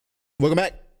Welcome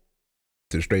back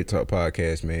to the Straight Talk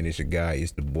Podcast, man. It's your guy,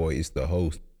 it's the boy, it's the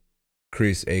host,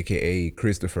 Chris, aka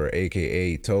Christopher,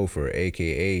 aka Topher,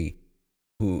 aka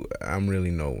who I'm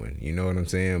really knowing. You know what I'm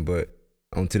saying? But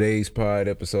on today's pod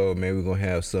episode, man, we're gonna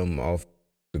have something off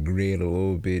the grid a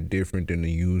little bit different than the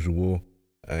usual.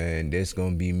 And that's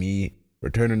gonna be me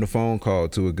returning the phone call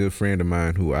to a good friend of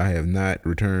mine who I have not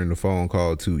returned the phone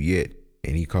call to yet.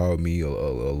 And he called me a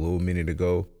little minute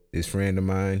ago. This friend of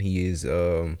mine, he is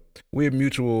we're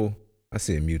mutual. I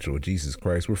said mutual, Jesus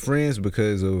Christ. We're friends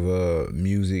because of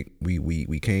music.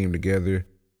 We came together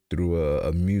through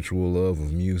a mutual love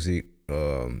of music.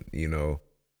 And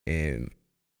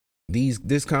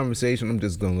this conversation, I'm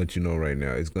just gonna let you know right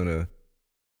now,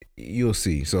 you'll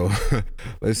see. So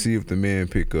let's see if the man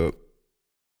pick up.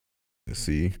 Let's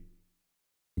see.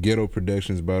 Ghetto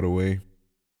Productions, by the way.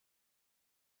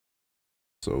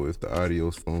 So if the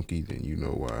audio's funky, then you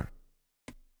know why.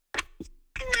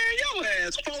 Man, your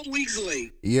ass 4 weeks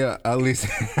late. Yeah, I listen.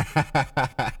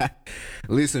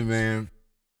 Listen, man.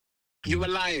 You a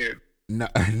liar. No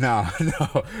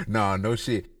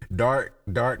shit. Dark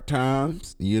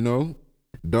times,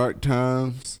 dark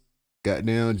times.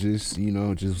 Goddamn, just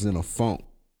was in a funk.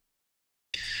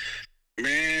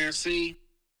 Man, see,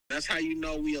 that's how you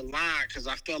know we aligned, because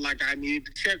I felt like I needed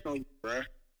to check on you, bruh.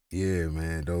 Yeah,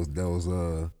 man, those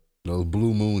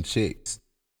blue moon chicks.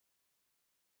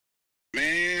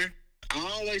 Man,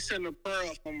 I always send a prayer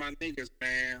up for my niggas,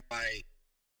 man, like,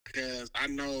 because I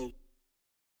know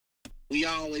we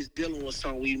always dealing with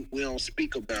something we don't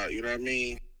speak about, you know what I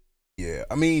mean? Yeah,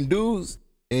 I mean, dudes,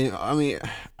 and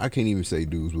I can't even say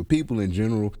dudes, but people in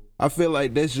general, I feel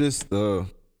like that's just a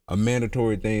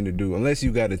mandatory thing to do, unless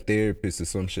you got a therapist or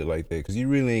some shit like that, because you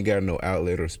really ain't got no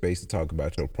outlet or space to talk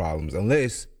about your problems,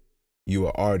 unless you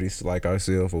an artist like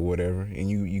ourselves or whatever, and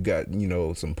you got,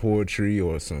 some poetry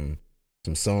or some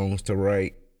songs to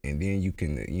write, and then you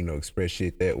can, express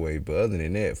shit that way. But other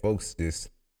than that, folks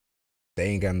they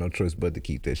ain't got no choice but to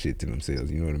keep that shit to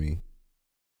themselves, you know what I mean?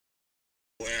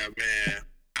 Well,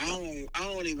 man, I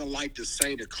don't even like to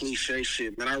say the cliche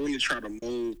shit, man. I really try to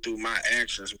move through my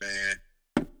actions,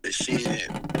 man. The shit,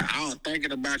 I was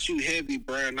thinking about you heavy,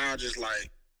 bro, and I was just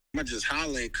like, I'm just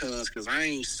holler at cuz, because I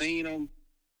ain't seen them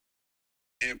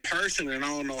in person and I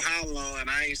don't know how long, and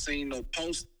I ain't seen no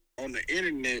post on the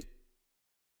internet.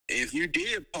 If you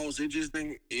did post, it just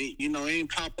didn't, it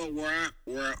ain't pop up where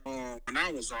when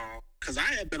I was on, because I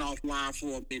had been offline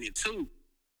for a minute too.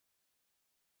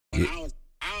 But I was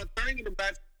thinking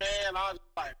about you, man. I was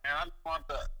just like, man, I just want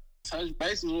to touch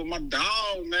bases with my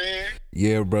dog, man.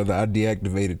 Yeah, brother, I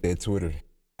deactivated that Twitter.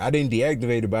 I didn't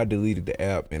deactivate it, but I deleted the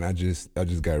app, and I just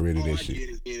got rid of that shit. Get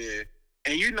it, yeah.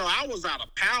 And I was out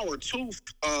of power too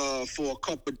for a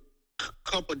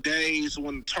couple days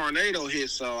when the tornado hit.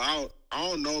 So I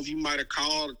don't know if you might have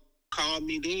called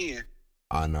me then.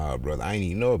 Oh nah, brother, I ain't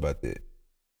even know about that.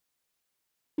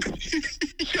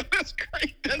 Yo, that's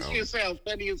great. That shit sounds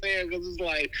funny as hell, because it's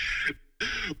like,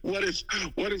 what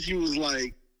if you was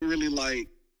like really like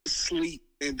sleep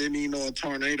and then a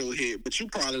tornado hit, but you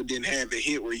probably didn't have it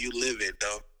hit where you live at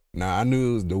though. Nah, I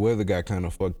knew the weather got kind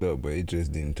of fucked up, but it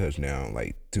just didn't touch down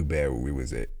like too bad where we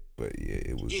was at. But yeah,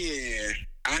 it was. Yeah,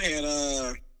 I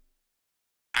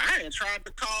had tried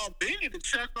to call Benny to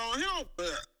check on him,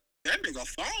 but that nigga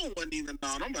phone wasn't even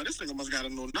on. I'm like, this nigga must got a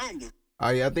new number. Oh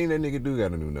yeah, I think that nigga do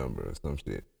got a new number or some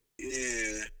shit.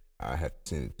 Yeah, I have to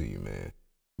send it to you, man.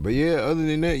 But yeah, other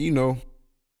than that,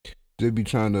 just be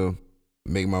trying to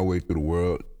make my way through the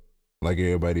world like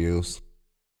everybody else.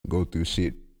 Go through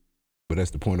shit. But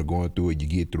that's the point of going through it. You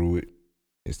get through it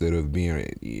instead of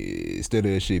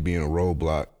that shit being a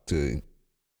roadblock to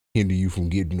hinder you from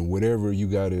getting to whatever you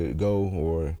gotta go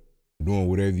or doing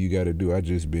whatever you gotta do. I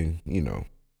just been,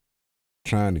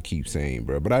 trying to keep sane,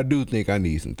 bro. But I do think I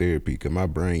need some therapy because my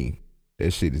brain,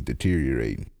 that shit is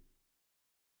deteriorating.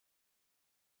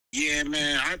 Yeah,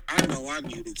 man, I know I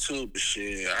need it too, but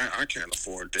shit, I can't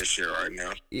afford that shit right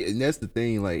now. Yeah, and that's the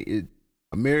thing, like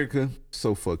America,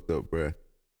 so fucked up, bro.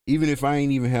 Even if I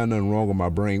ain't even have nothing wrong with my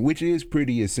brain, which is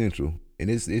pretty essential, and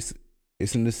it's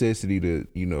a necessity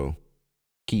to,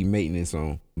 keep maintenance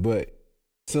on. But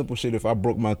simple shit, if I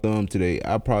broke my thumb today,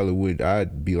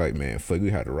 I'd be like, man, fuck,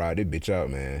 we had to ride this bitch out,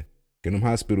 man. Get them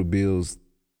hospital bills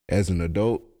as an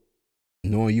adult,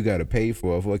 knowing you gotta pay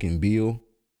for a fucking bill,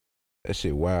 that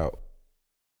shit wild.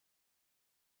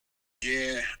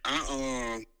 Yeah,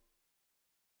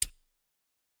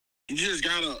 you just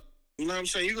gotta, you know what I'm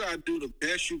saying? You gotta do the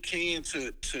best you can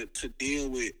to deal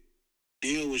with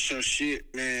your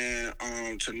shit, man.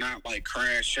 To not like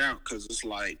crash out, cause it's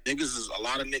like a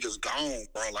lot of niggas gone,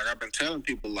 bro. Like I've been telling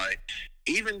people, like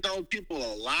even though people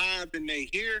are alive and they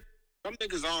here, some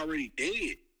niggas already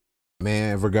dead.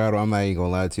 Man, Virgodo, I'm not even gonna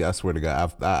lie to you. I swear to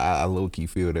God, I low key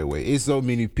feel that way. It's so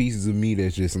many pieces of me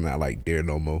that's just not like there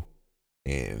no more,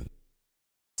 and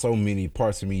so many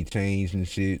parts of me changed and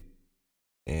shit.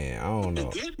 And I don't know.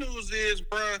 The good news is,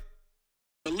 bruh,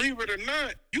 believe it or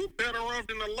not, you better off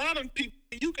than a lot of people.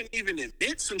 You can even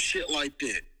admit some shit like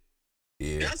that.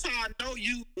 Yeah, That's how I know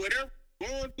you, whatever you're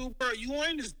going through, bro, you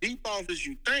ain't as deep off as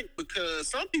you think, because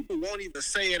some people won't even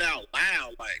say it out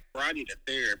loud, like, bro, I need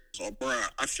a therapist, or bro,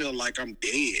 I feel like I'm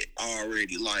dead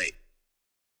already. Like,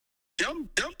 them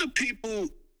the people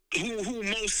who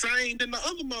most sane than the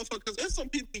other motherfuckers. There's some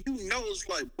people you know it's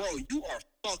like, bro, you are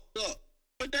fucked up.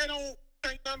 But they don't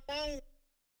think nothing wrong.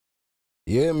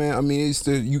 yeah, man. I mean, it's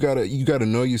still, you gotta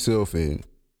know yourself and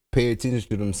pay attention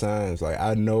to them signs. Like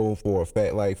I know for a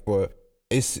fact, like for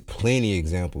it's plenty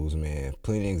examples, man.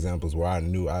 Plenty examples where I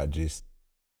know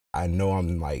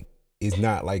I'm like it's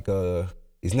not like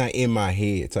it's not in my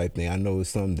head type thing. I know it's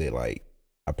something that like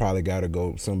I probably gotta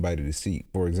go somebody to see.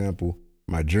 For example,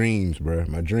 my dreams, bro.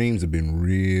 My dreams have been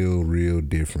real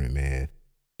different, man.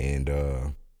 And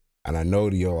I know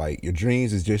that your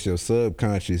dreams is just your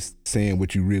subconscious saying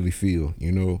what you really feel,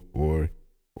 you know, or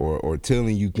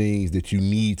telling you things that you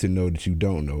need to know that you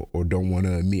don't know or don't want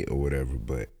to admit or whatever.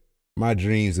 But my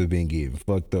dreams have been getting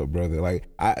fucked up, brother. Like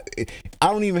I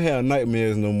don't even have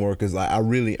nightmares no more because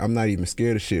I'm not even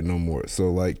scared of shit no more.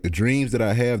 So like the dreams that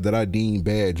I have that I deem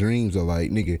bad dreams are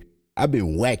like, nigga, I've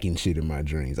been whacking shit in my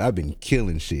dreams. I've been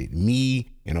killing shit. Me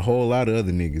and a whole lot of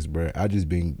other niggas, bro. I've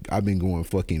been going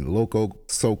fucking loco,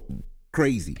 so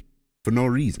crazy for no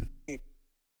reason.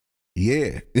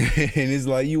 Yeah. And it's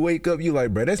like you wake up, you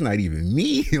like, bro, that's not even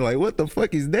me. Like, what the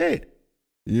fuck is that?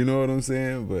 You know what I'm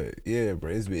saying? But yeah,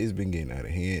 bro, it's been getting out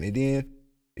of hand. And then,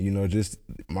 you know, just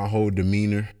my whole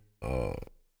demeanor.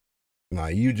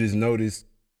 Like you just notice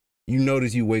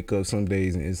you wake up some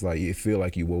days and it's like you feel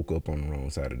like you woke up on the wrong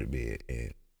side of the bed.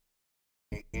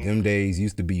 And them days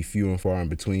used to be few and far in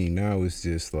between. Now it's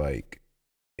just like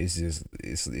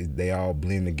they all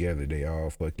blend together. They all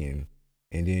fucking,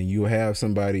 and then you have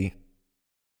somebody,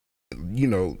 you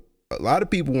know, a lot of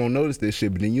people won't notice this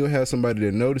shit, but then you'll have somebody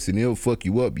that notice it and it'll fuck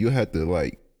you up. You'll have to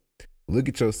like look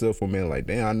at yourself for a minute, like,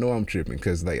 damn, I know I'm tripping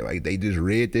because like they just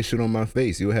read this shit on my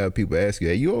face. You'll have people ask you,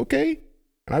 "Are you okay?"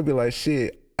 And I'd be like,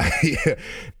 "Shit, yeah."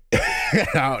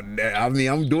 I mean,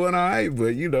 I'm doing all right,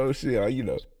 but you know, shit, you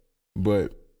know,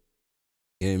 but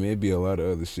yeah, maybe a lot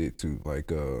of other shit too.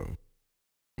 Like,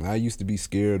 I used to be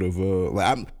scared of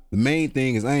the main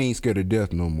thing is I ain't scared of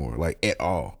death no more, like at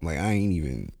all. Like I ain't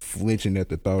even flinching at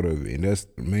the thought of it. And that's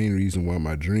the main reason why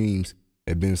my dreams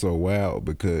have been so wild,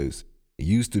 because it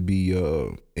used to be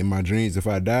in my dreams if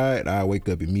I died, I wake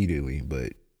up immediately.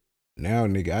 But now,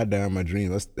 nigga, I die in my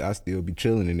dreams, I still be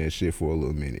chilling in that shit for a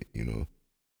little minute, you know.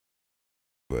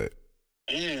 But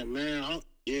yeah, man,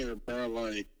 yeah, bro,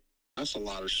 like that's a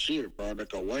lot of shit, bro,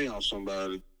 that can weigh on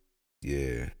somebody.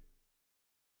 yeah.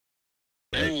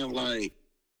 Man, like,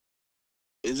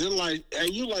 is it like, are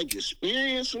you like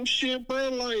experiencing some shit, bro?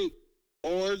 Like,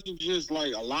 or is it just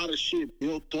like a lot of shit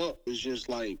built up? It's just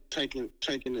like taking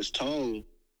its toll.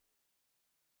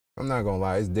 I'm not gonna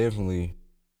lie, it's definitely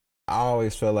I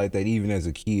always felt like that even as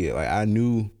a kid. Like I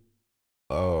knew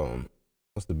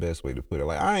what's the best way to put it?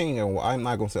 Like I'm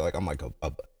not gonna say like I'm like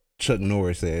a Chuck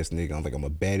Norris ass nigga. I'm like I'm a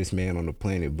baddest man on the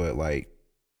planet, but like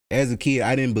as a kid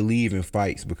I didn't believe in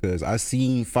fights because I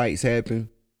seen fights happen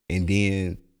and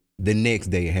then the next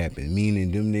day it happened.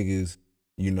 Meaning them niggas,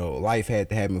 you know, life had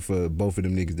to happen for both of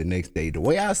them niggas the next day. The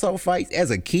way I saw fights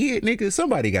as a kid, nigga,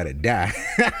 somebody gotta die.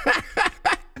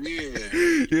 Yeah.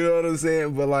 You know what I'm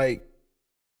saying? But like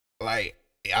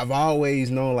I've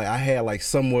always known like I had like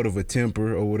somewhat of a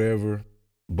temper or whatever,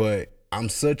 but I'm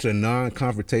such a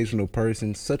non-confrontational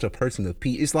person, such a person of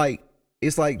peace. It's like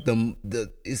it's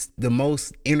the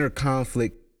most inner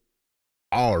conflict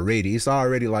already. It's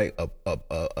already like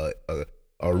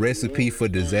a recipe for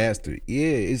disaster.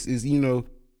 Yeah, it's you know,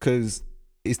 cause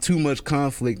it's too much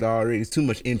conflict already. It's too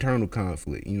much internal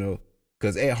conflict, you know.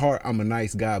 Cause at heart I'm a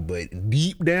nice guy, but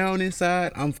deep down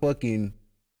inside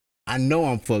I know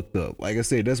I'm fucked up. Like I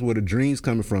said, that's where the dreams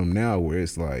coming from now, where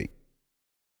it's like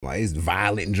it's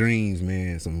violent dreams,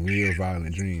 man. Some real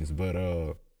violent dreams. But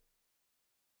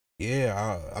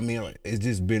yeah, I mean, like, it's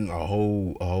just been a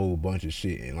whole bunch of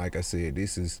shit. And like I said,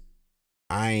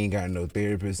 I ain't got no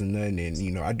therapist or nothing. And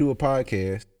you know, I do a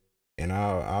podcast, and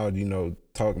I'll you know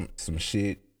talk some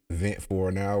shit, vent for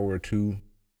an hour or two,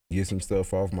 get some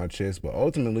stuff off my chest. But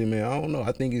ultimately, man, I don't know.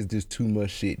 I think it's just too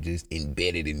much shit just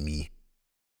embedded in me.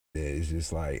 That it's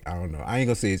just like I don't know. I ain't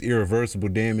gonna say it's irreversible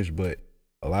damage, but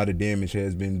a lot of damage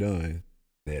has been done.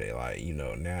 That it, like,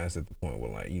 now it's at the point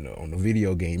where, like, on the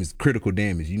video game, it's critical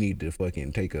damage. You need to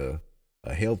fucking take a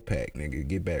health pack, nigga,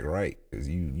 get back right, because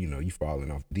you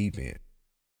falling off the deep end.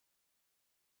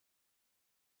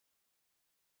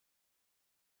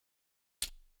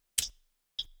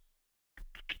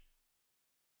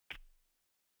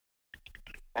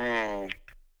 Um,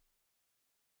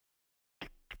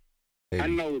 Hey, I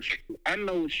know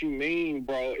what you mean,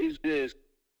 bro. It's just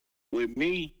with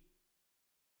me,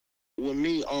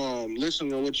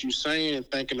 listening to what you saying,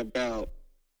 thinking about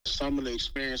some of the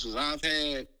experiences I've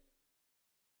had,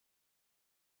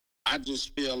 I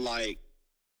just feel like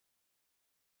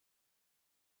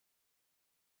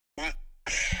my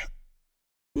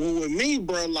well, with me,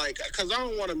 bro, like, cause I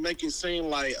don't want to make it seem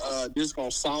like this gonna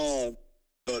solve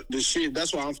the shit.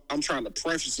 That's why I'm trying to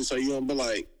preface it so you don't be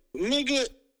like, nigga,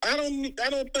 I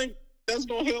don't think that's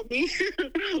gonna help me.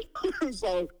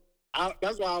 So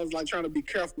that's why I was like trying to be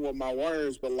careful with my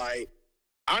words. But like,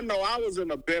 I know I was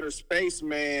in a better space,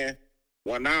 man,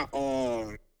 when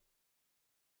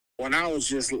when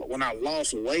I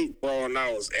lost weight, bro, and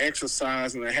I was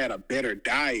exercising and had a better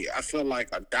diet. I feel like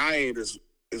a diet is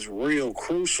real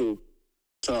crucial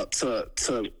to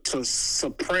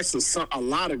suppress a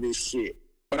lot of this shit.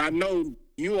 But I know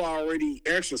you already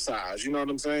exercise. You know what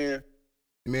I'm saying?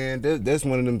 man, that's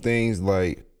one of them things,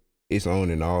 like, it's on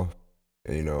and off.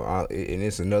 And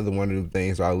it's another one of them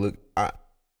things.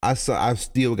 I've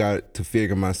still got to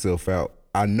figure myself out.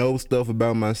 I know stuff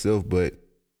about myself, but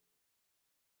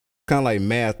kind of like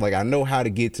math. Like, I know how to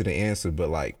get to the answer, but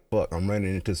like, fuck, I'm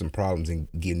running into some problems and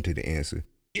getting to the answer.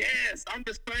 Yes, I'm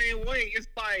the same way. It's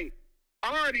like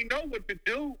I already know what to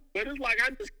do, but it's like I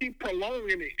just keep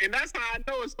prolonging it, and that's how I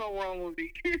know it's so wrong with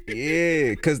me.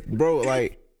 Yeah, cause bro,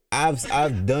 like,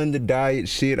 I've done the diet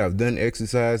shit, I've done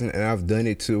exercising, and I've done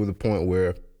it to the point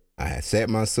where I had set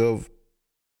myself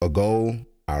a goal,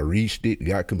 I reached it,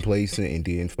 got complacent, and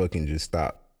then fucking just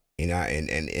stopped. And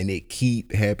it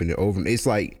keep happening over. It's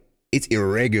like, it's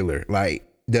irregular. Like,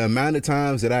 the amount of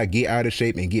times that I get out of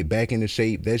shape and get back into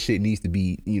shape, that shit needs to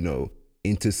be,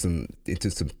 into some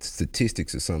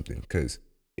statistics or something, because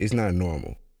it's not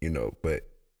normal, But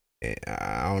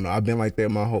I don't know. I've been like that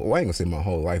my whole. Well, I ain't gonna say my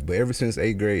whole life, but ever since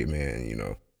 8th grade,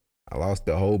 man, I lost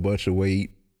a whole bunch of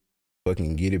weight.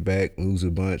 Fucking get it back, lose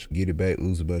a bunch, get it back,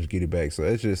 lose a bunch, get it back. So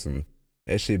that's just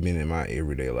that shit been in my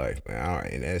everyday life, man.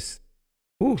 And that's,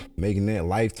 making that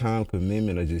lifetime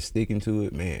commitment of just sticking to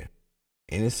it, man.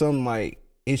 And it's something like,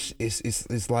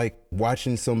 it's like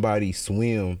watching somebody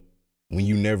swim when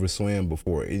you never swam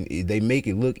before. They make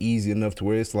it look easy enough to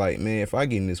where it's like, man, if I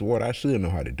get in this water, I should know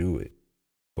how to do it.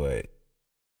 But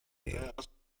yeah,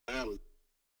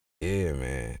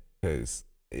 man, because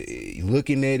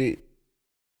looking at it,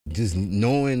 just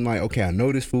knowing, like, okay, I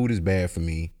know this food is bad for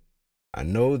me. I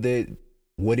know that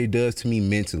what it does to me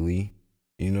mentally.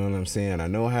 You know what I'm saying? I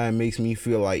know how it makes me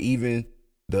feel, like, even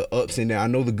the ups and downs. I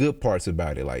know the good parts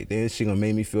about it. Like, then shit gonna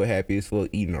make me feel happy as fuck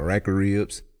eating a rack of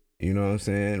ribs. You know what I'm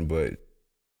saying? But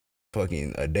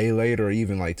fucking a day later, or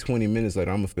even like 20 minutes later,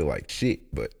 I'm gonna feel like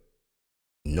shit. But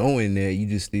knowing that, you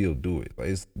just still do it. Like,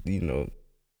 it's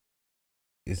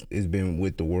been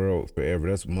with the world forever.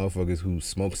 That's motherfuckers who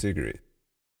smoke cigarettes.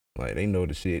 Like, they know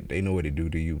the shit. They know what it do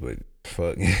to you, but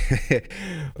fuck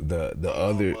the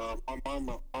other.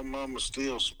 My mama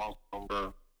still smoking,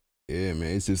 bro. Yeah,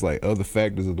 man. It's just like other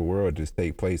factors of the world just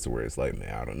take place to where it's like,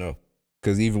 man, I don't know.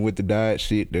 Cause even with the diet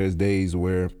shit, there's days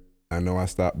where I know I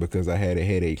stopped because I had a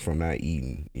headache from not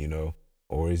eating,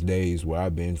 or it's days where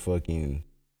I've been fucking,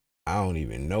 I don't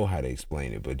even know how to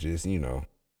explain it, but just, I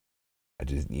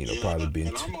just, probably been.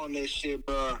 And I'm on that shit,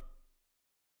 bro.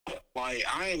 Like,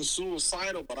 I ain't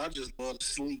suicidal, but I just love to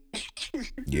sleep.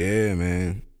 Yeah,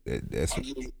 man. That's.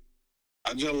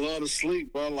 I just love to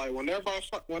sleep, bro. Like, whenever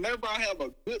I have a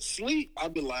good sleep, I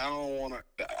be like, I don't want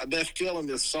to. That feeling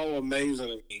is so amazing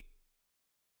to me.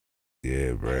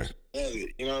 Yeah, bro.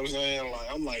 You know what I'm saying? Like,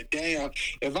 I'm like, damn,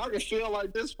 if I could feel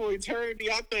like this for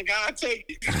eternity, I think I'd take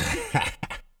it.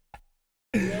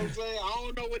 You know what I'm saying? I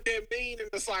don't know what that means in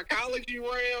the psychology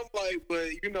realm, like, but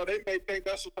they may think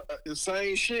that's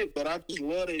insane shit, but I just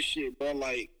love that shit, bro.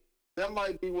 Like, that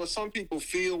might be what some people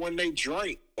feel when they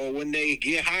drink or when they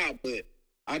get high, but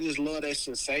I just love that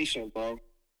sensation, bro.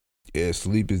 Yeah,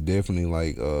 sleep is definitely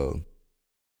like,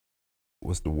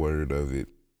 what's the word of it?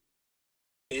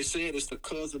 They said it's the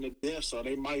cousin of death, so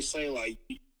they might say, like,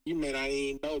 you may not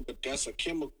even know, but that's a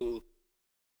chemical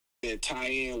that tie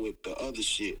in with the other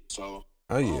shit. So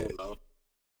oh yeah. I don't know.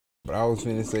 But I was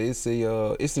finna say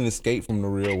it's an escape from the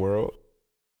real world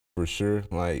for sure.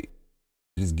 Like,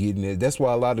 just getting it. That's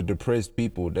why a lot of depressed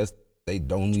people, they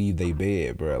don't leave their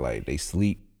bed, bro. Like they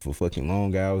sleep for fucking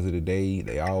long hours of the day.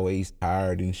 They always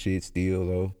tired and shit still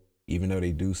though, even though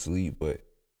they do sleep. But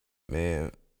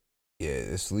man, yeah,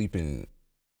 the sleeping.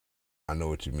 I know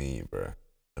what you mean, bro.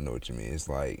 I know what you mean. It's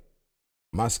like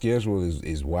my schedule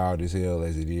is wild as hell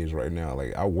as it is right now.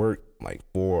 Like I work like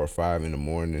 4 or 5 in the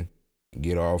morning,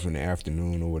 get off in the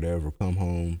afternoon or whatever, come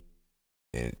home,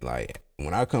 and like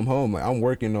when I come home, like I'm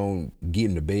working on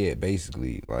getting to bed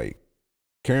basically. Like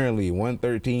currently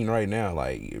 1:13 right now.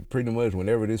 Like pretty much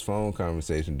whenever this phone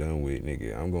conversation done with,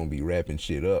 nigga, I'm gonna be wrapping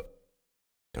shit up.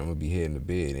 I'm gonna be heading to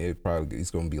bed. And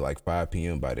it's gonna be like 5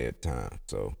 p.m. by that time.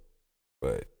 So,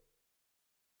 but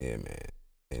yeah, man.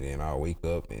 And then I'll wake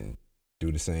up and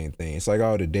do the same thing. It's like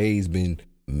all the days been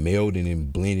melding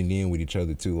and blending in with each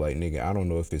other too. Like nigga, I don't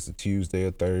know if it's a Tuesday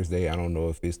or Thursday. I don't know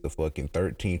if it's the fucking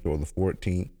 13th or the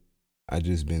 14th. I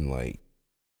just been like,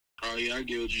 oh yeah, I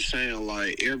get what you're saying.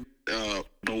 Like the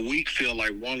week feel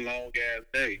like one long ass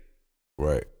day.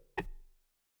 right.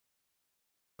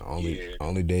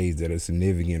 Only days that are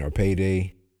significant are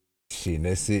payday. Shit, and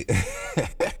that's it.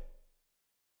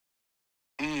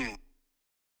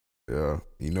 Yeah,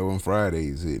 you know when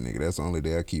Fridays hit, nigga. That's the only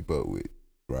day I keep up with.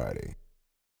 Friday.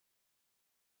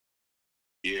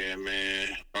 Yeah, man.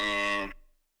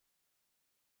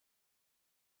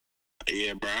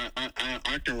 Yeah, bro.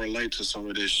 I can relate to some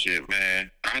of this shit,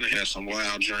 man. I done had some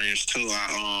wild dreams too.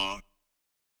 I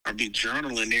be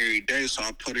journaling every day, so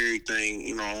I put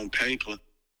everything, on paper.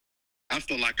 I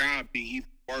feel like I'd be even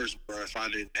worse, bro, if I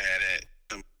didn't have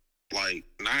that. Like,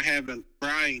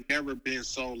 I ain't never been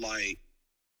so like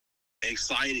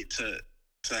excited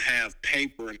to have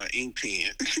paper and an ink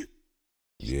pen.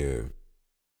 Yeah.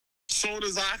 Soon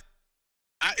as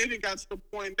it got to the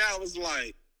point now, it was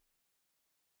like,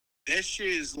 that shit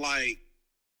is like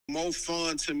more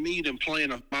fun to me than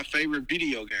playing my favorite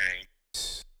video game.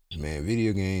 Man,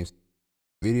 video games.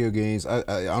 I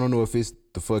don't know if it's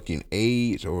the fucking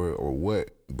age or what,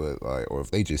 but like, or if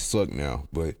they just suck now.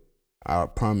 But I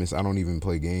promise I don't even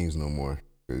play games no more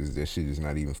because that shit is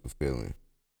not even fulfilling.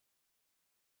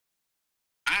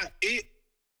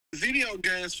 Video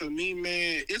games for me,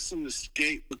 man, it's an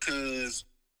escape because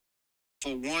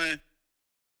for one,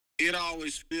 it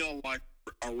always feel like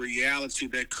a reality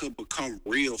that could become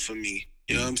real for me.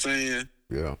 You know what I'm saying?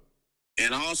 Yeah.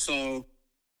 And also,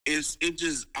 I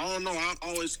don't know, I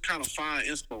always kind of find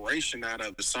inspiration out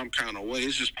of it some kind of way.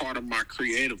 It's just part of my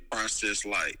creative process.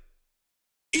 Like,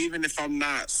 even if I'm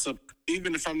not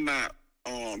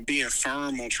being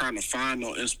firm on trying to find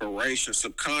no inspiration,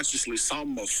 subconsciously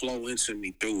something will flow into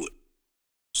me through it.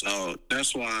 So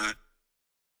that's why.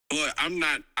 But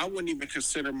I wouldn't even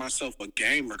consider myself a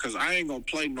gamer because I ain't gonna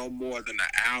play no more than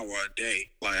an hour a day.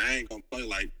 Like, I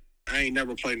ain't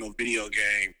never played no video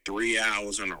game 3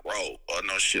 hours in a row or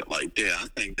no shit like that. I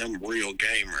think them real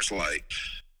gamers, like,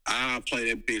 I play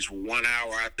that bitch 1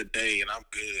 hour out the day and I'm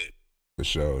good. For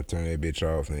sure. Turn that bitch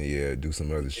off and do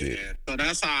some other shit. Yeah. So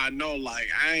that's how I know, like,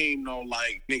 I ain't no,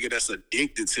 like, nigga that's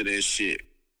addicted to this shit.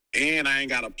 And I ain't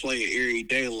gotta play it every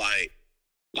day, like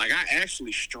I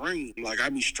actually stream. Like I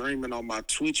be streaming on my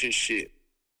Twitch and shit.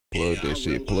 Plug that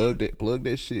shit. Plug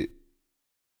that shit.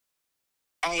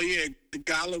 Oh yeah, the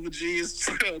God of a G is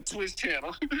Twitch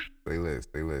channel. Stay less.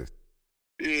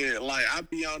 Yeah, like I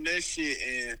be on that shit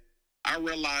and I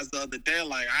realized the other day,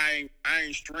 like I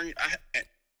ain't stream.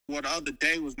 The other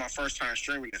day was my first time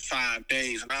streaming in 5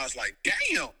 days, and I was like,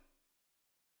 damn,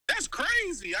 that's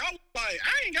crazy. I was like,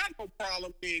 I ain't got no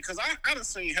problem being, because I done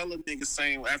seen hella niggas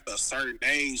saying after a certain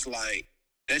age, like,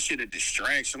 that shit a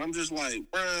distraction. I'm just like,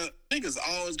 bruh, niggas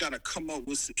always gotta come up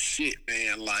with some shit,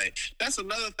 man. Like, that's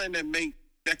another thing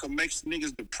that can make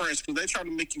niggas depressed, because they try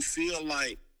to make you feel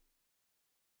like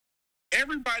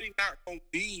everybody not gonna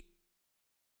be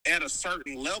at a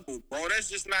certain level, bro. That's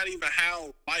just not even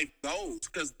how life goes,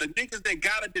 because the niggas that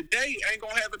got it today ain't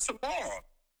gonna have it tomorrow.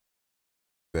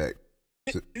 Fact.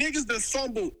 Niggas that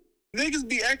fumble, niggas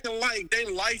be acting like their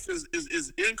life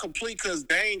is incomplete because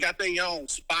they ain't got their own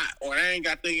spot or they ain't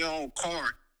got their own car.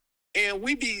 And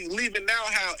we be leaving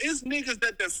out how it's niggas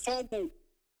that fumble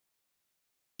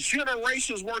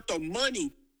generations worth of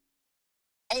money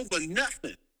over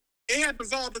nothing. It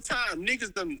happens all the time.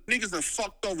 Niggas done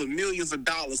fucked over millions of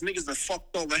dollars. Niggas done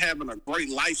fucked over having a great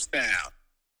lifestyle.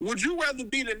 Would you rather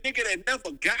be the nigga that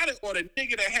never got it or the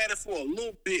nigga that had it for a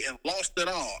little bit and lost it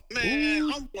all?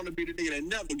 Man, I'm gonna be the nigga that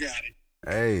never got it.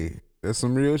 Hey, that's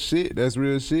some real shit. That's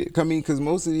real shit. I mean, because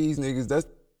most of these niggas,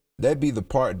 that be the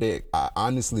part that I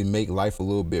honestly make life a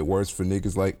little bit worse for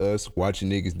niggas like us,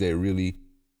 watching niggas that really,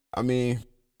 I mean,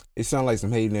 it sound like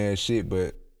some hating ass shit,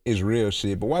 but it's real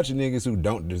shit. But watching niggas who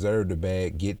don't deserve the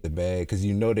bag get the bag because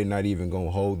you know they're not even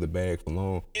gonna hold the bag for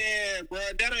long. Yeah, bro,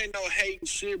 that ain't no hating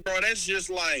shit, bro. That's just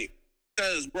like,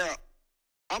 cause, bro,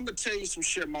 I'm gonna tell you some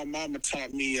shit my mama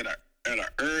taught me at an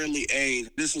early age.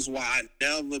 This is why I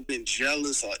never been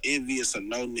jealous or envious of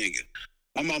no nigga.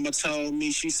 My mama told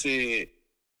me, she said,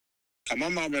 my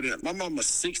mama's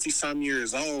 60-some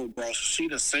years old, bro. So she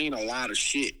done seen a lot of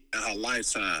shit in her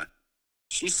lifetime.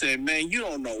 She said, man, you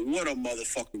don't know what a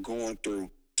motherfucker going through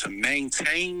to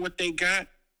maintain what they got,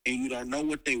 and you don't know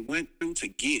what they went through to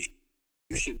get it.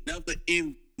 You should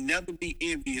never be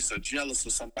envious or jealous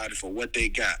of somebody for what they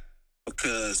got,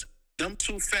 because them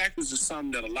two factors is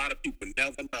something that a lot of people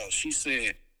never know. She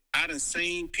said, I done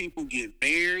seen people get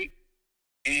married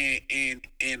and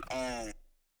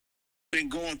been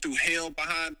going through hell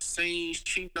behind the scenes,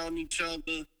 cheating on each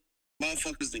other.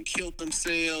 Motherfuckers done killed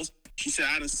themselves. She said,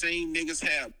 I done seen niggas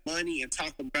have money and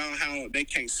talk about how they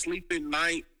can't sleep at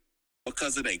night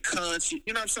because of their country.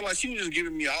 You know what I'm saying? Like, she was just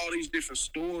giving me all these different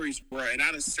stories, bro. And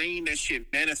I done seen that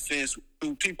shit manifest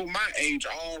through people my age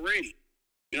already.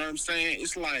 You know what I'm saying?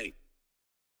 It's like,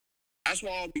 that's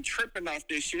why I'll be tripping off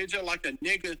this shit. It's just like a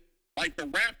nigga, like the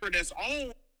rapper that's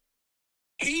on,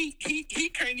 he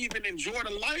can't even enjoy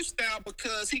the lifestyle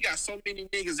because he got so many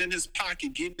niggas in his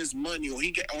pocket getting his money, or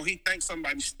he thinks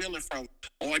somebody's stealing from him,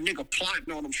 or a nigga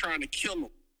plotting on him trying to kill him.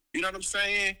 You know what I'm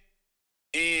saying?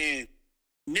 And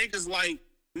niggas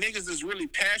is really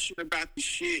passionate about this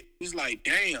shit. He's like,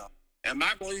 damn, am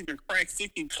I gonna even crack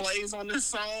 50 plays on this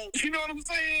song? You know what I'm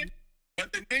saying?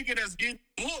 But the nigga that's getting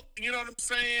booked, you know what I'm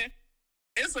saying?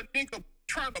 It's a nigga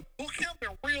trying to book him in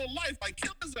real life, like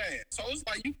kill his ass. So it's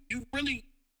like you really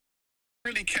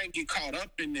can't get caught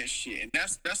up in this shit. And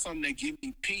that's something that give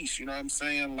me peace, you know what I'm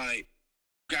saying? Like,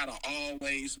 gotta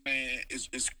always, man,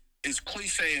 it's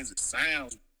cliche as it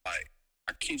sounds, like,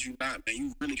 I kid you not, man,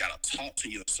 you really gotta talk to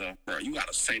yourself, bro. You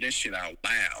gotta say that shit out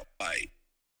loud, like,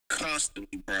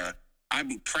 constantly, bro. I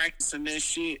be practicing that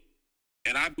shit,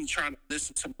 and I be trying to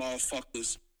listen to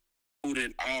motherfuckers who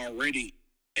done already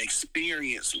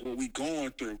experienced what we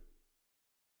going through.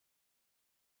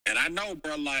 And I know,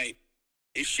 bro, like,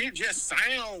 it just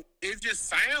sound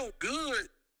good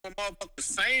for motherfuckers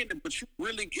saying it, but you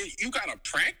gotta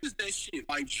practice that shit.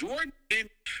 Like Jordan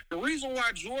the reason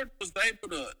why Jordan was able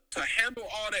to handle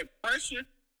all that pressure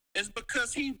is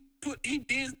because he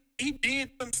did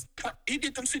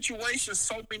them situations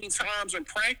so many times in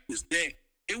practice that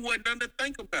it wasn't nothing to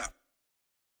think about.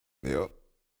 Yep.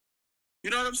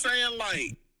 You know what I'm saying?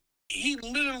 Like, he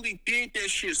literally did that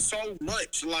shit so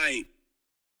much, like,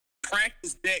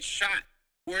 practice that shot.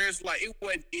 Whereas, like, it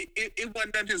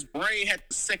wasn't that his brain had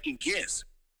to second guess.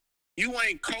 You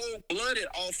ain't cold blooded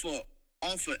off of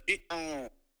it.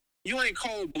 You ain't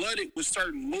cold blooded with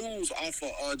certain moves off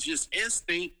of just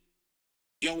instinct.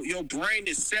 Your brain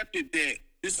accepted that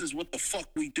this is what the fuck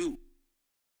we do.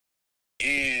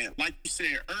 And like you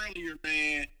said earlier,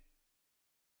 man,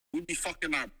 we be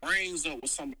fucking our brains up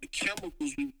with some of the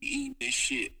chemicals we be eating and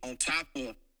shit. On top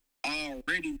of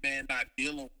already, man, not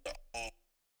dealing with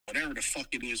whatever the fuck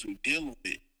it is we dealing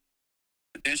with.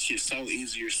 But that shit's so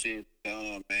easier said than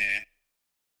done, man.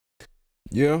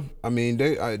 Yeah, I mean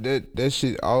that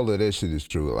shit. All of that shit is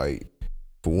true. Like,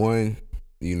 for one,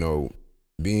 you know,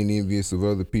 being envious of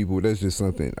other people, that's just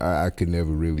something I could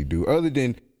never really do. Other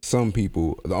than some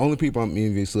people, the only people I'm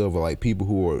envious of are like people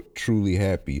who are truly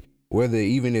happy. Whether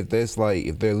even if that's like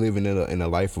if they're living in a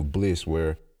life of bliss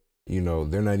where, you know,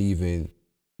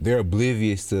 they're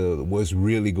oblivious to what's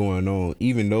really going on.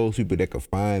 Even those people that could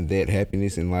find that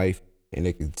happiness in life and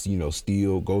they could, you know,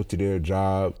 still go to their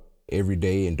job every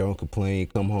day and don't complain,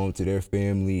 come home to their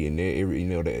family and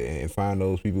and find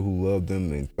those people who love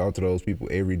them and talk to those people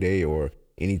every day or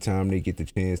anytime they get the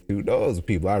chance to. Those are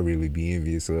people I really be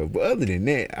envious of. But other than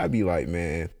that, I be like,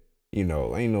 man, you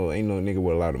know, ain't no nigga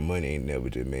with a lot of money ain't never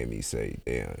just made me say,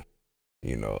 damn.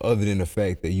 You know, other than the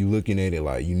fact that you looking at it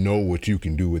like you know what you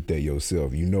can do with that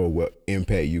yourself. You know what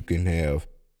impact you can have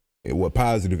and what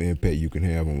positive impact you can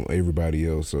have on everybody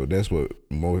else. So that's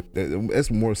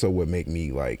that's more so what make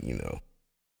me like, you know,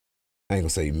 I ain't gonna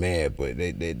say mad, but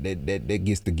that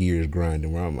gets the gears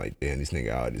grinding where I'm like, damn, this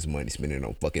nigga all this money spending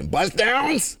on fucking bust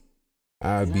downs.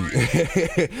 I be,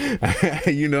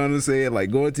 you know what I'm saying?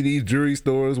 Like going to these jewelry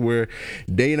stores where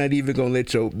they not even gonna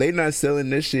they not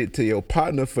selling this shit to your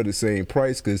partner for the same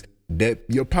price because that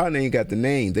your partner ain't got the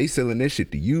name. They selling that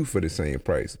shit to you for the same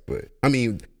price. But I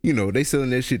mean, you know, they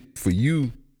selling that shit for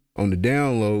you on the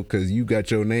down low because you got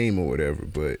your name or whatever.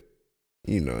 But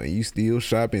you know, and you still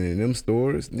shopping in them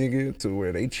stores, nigga, to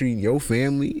where they treating your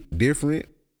family different.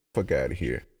 Fuck out of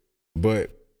here.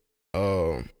 But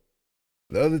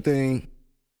the other thing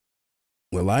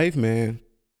with life, man,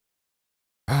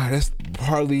 that's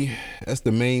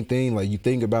the main thing. Like you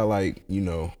think about like,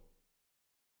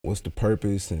 what's the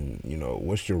purpose and,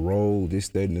 what's your role, this,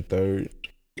 that, and the third.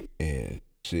 And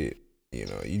shit,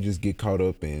 you just get caught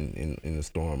up in the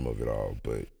storm of it all.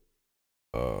 But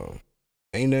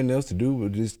ain't nothing else to do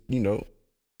but just,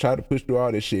 try to push through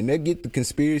all this shit. And that get the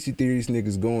conspiracy theories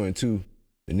niggas going too.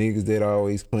 The niggas that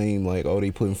always claim like, oh,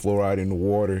 they putting fluoride in the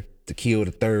water to kill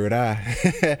the third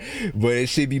eye. But it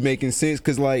should be making sense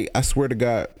because, like, I swear to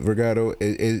God, Virgodo,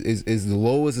 is the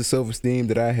lowest of self-esteem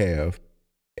that I have.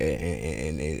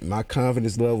 And my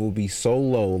confidence level will be so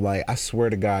low. Like, I swear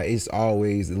to God, it's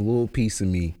always a little piece of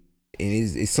me. And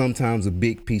it's sometimes a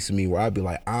big piece of me where I'll be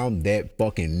like, I'm that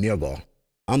fucking nigga.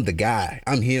 I'm the guy.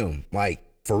 I'm him. Like,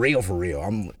 for real, for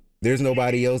real. There's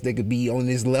nobody else that could be on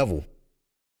this level.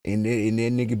 And that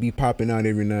nigga be popping out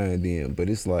every now and then. But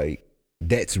it's like,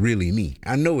 that's really me.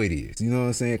 I know it is. You know what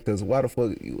I'm saying? Because why the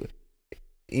fuck,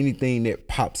 anything that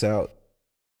pops out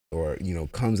or,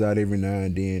 comes out every now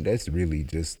and then, that's really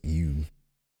just you.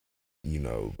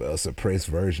 A suppressed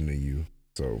version of you.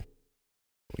 So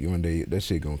one day that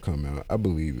shit gonna come out. I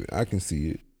believe it. I can see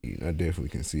it. I definitely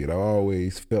can see it. I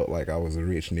always felt like I was a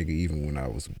rich nigga even when I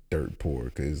was dirt poor.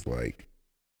 Cause like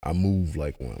I moved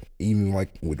like one. Even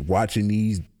like with watching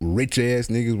these rich ass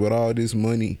niggas with all this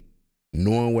money,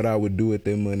 knowing what I would do with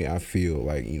that money, I feel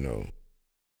like,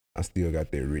 I still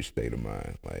got that rich state of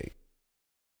mind. Like,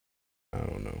 I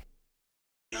don't know.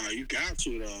 No, you got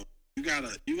to though. You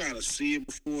gotta see it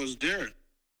before it's there.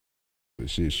 But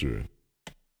shit, sure.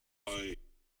 Like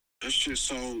that's just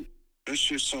so.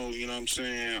 You know what I'm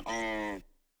saying?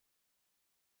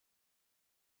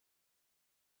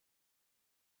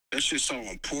 That's just so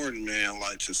important, man.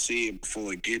 Like to see it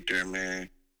before it get there, man.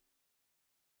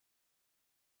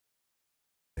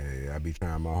 Yeah, I be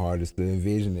trying my hardest to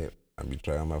envision it. I be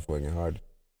trying my fucking hardest.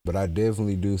 But I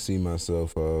definitely do see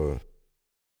myself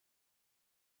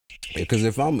because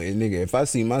if I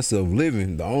see myself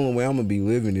living, the only way I'm gonna be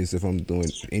living is if I'm doing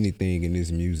anything in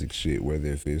this music shit, whether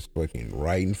if it's fucking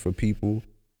writing for people,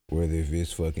 whether if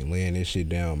it's fucking laying this shit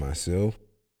down myself,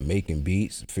 making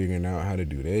beats, figuring out how to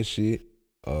do that shit,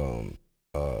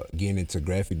 getting into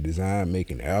graphic design,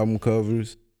 making album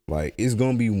covers. Like, it's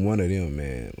gonna be one of them,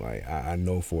 man. Like, I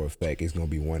know for a fact it's gonna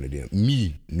be one of them.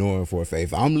 Me knowing for a fact,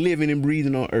 if I'm living and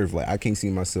breathing on earth, like, I can't see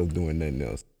myself doing nothing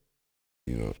else,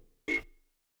 you know.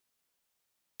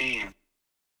 Damn.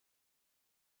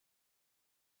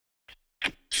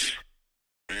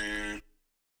 Man.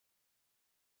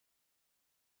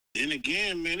 Then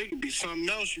again, man, it could be something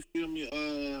else. You feel me?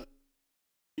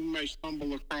 You may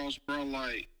stumble across, bro.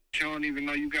 Like you don't even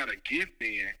know you got a gift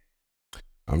in.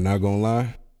 I'm not gonna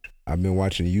lie. I've been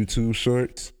watching YouTube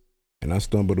shorts, and I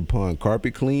stumbled upon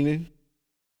carpet cleaning.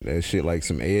 That shit like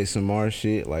some ASMR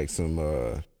shit, like some.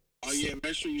 Oh yeah,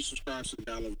 make sure you subscribe to the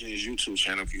Dollar Jen's YouTube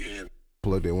channel if you have.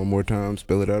 Plug that one more time.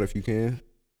 Spell it out if you can.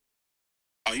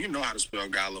 Oh, you know how to spell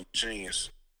Dollar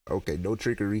Genius. Okay, no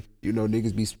trickery.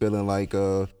 Niggas be spelling like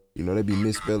they be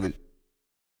misspelling.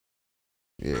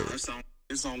 Yeah. No,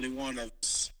 it's only one of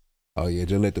us. Oh yeah,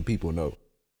 just let the people know.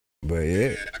 But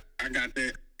yeah, I got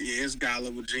that. Yeah, it's Dollar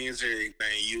Genius, everything.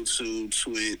 YouTube,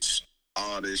 Twitch,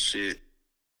 all this shit.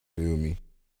 Feel me?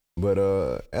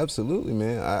 But absolutely,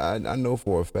 man. I know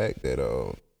for a fact that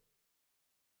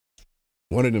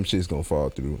one of them shit's gonna fall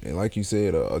through. And like you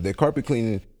said, that carpet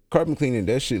cleaning,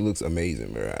 that shit looks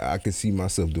amazing, bro. I can see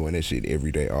myself doing that shit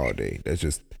every day, all day. That's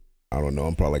just, I don't know.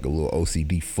 I'm probably like a little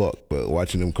OCD fuck, but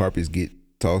watching them carpets get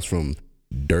tossed from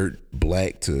dirt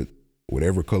black to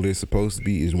whatever color it's supposed to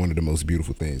be is one of the most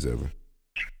beautiful things ever.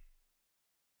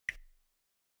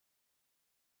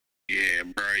 Yeah,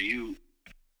 bro.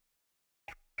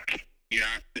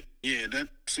 Yeah, that.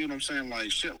 See what I'm saying?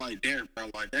 Like shit like that, bro.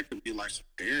 Like that could be like some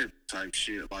therapy type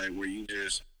shit, like where you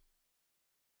get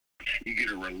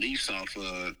a release off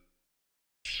of.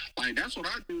 Like that's what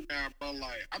I do now, bro.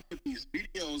 Like I put these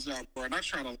videos out, bro, and I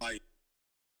try to like,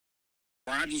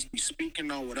 where I just be speaking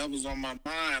on whatever's on my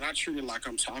mind. I treat it like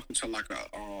I'm talking to like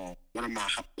a one of my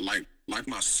like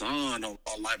my son or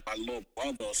like my little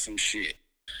brother or some shit.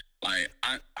 Like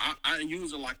I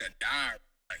use it like a diary.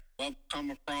 Like if I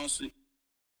come across it,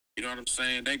 you know what I'm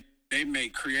saying? They may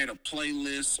create a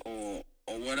playlist or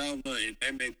whatever,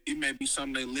 and it may be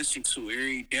something they listen to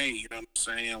every day. You know what I'm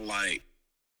saying? Like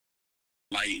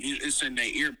it's in their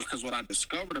ear because what I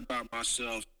discovered about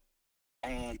myself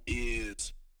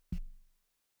is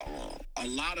a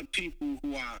lot of people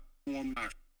who I don't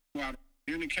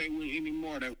communicate with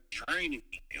anymore that were draining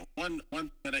me. And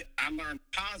one that I learned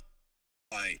positive,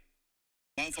 like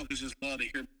motherfuckers just love to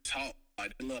hear me talk.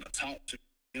 Like they love to talk to me.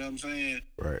 You know what I'm saying?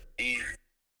 Right. And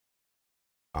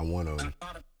I'm one of I them.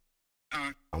 thought of,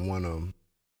 I'm one of them.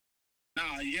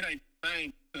 nah, it ain't the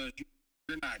same because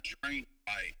you're not drained.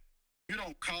 Like you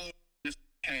don't call just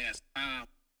to pass time,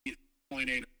 get from point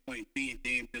A to point B, and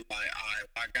then be like, all right,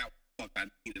 I got what the fuck I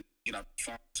need to get off the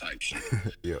phone type shit.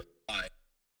 Yeah. Like,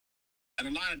 and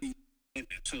a lot of these women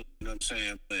too. You know what I'm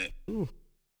saying? Ooh.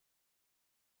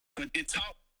 But they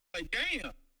talk like,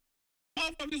 damn,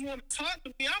 motherfuckers want to talk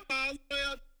to me. I might as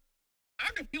well.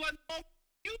 I could be like,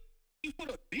 you put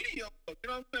a video up. You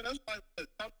know what I'm saying? That's like what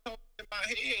I'm talking in my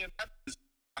head.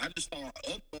 I just start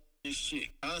uploading this shit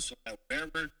constantly.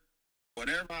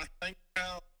 Whatever I think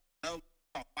about, I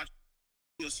watch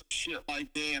some shit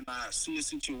like that, and I see a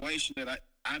situation that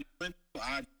I went through.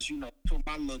 I just, put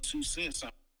my little 2 cents on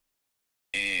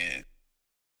it and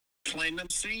plant them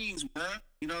seeds, bruh.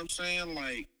 You know what I'm saying?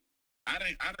 Like, I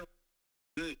don't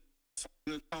some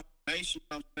good confirmation,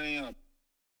 you know what I'm saying, of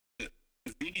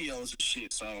the videos and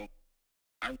shit. So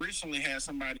I recently had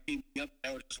somebody hit me up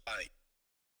that was just like,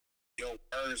 your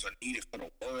words are needed for the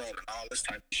world and all this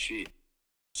type of shit.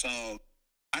 So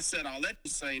I said, I'll let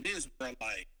you say this, bro.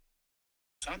 Like,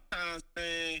 sometimes,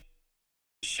 man,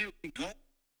 the shit we go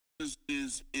is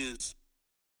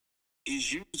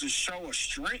used to show a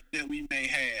strength that we may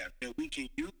have that we can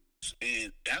use.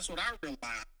 And that's what I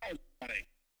realized. I was like,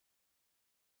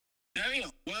 damn,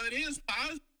 well, it is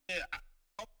positive.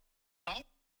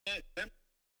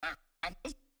 I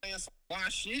was saying some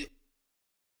wild shit.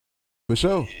 For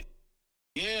sure.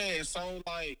 Yeah, so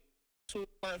like, to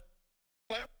clap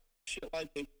shit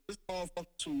like that. This motherfucker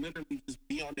to literally just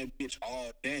be on that bitch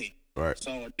all day. Right.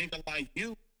 So a nigga like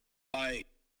you, like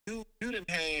you done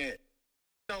had,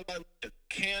 like the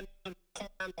can in the car,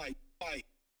 like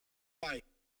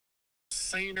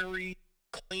scenery,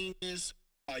 cleanness,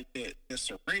 like that. The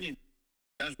serenity.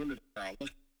 That's really the girl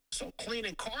looking. So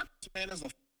cleaning carpets, man, is a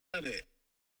f of that.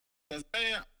 Cause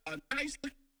man, a nice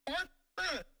looking carpet,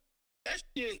 man,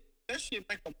 that shit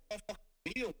make a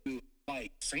motherfucker feel good.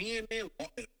 Like seeing it,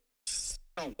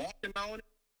 walking on it.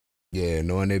 Yeah,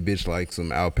 knowing that bitch like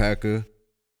some alpaca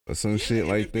or some shit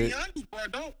like that. Be honest,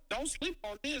 bro, don't sleep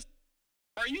on this.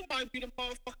 Bro, you might be the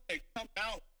motherfucker that come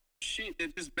out shit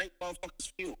that just make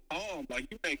motherfuckers feel calm. Like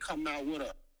you may come out with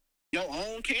your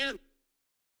own candle.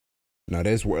 No,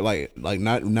 that's where like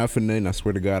not for nothing. I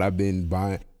swear to God, I've been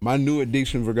buying my new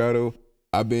addiction, Virgodo.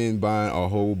 I've been buying a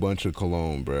whole bunch of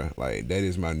cologne, bro. Like that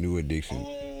is my new addiction.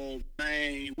 Oh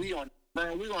man, you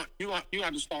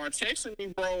got to start texting me,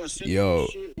 bro, and sending Yo, me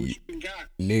shit what you got,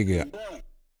 nigga.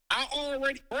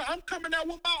 Bro, I'm coming out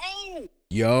with my own.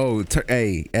 Yo,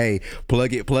 hey,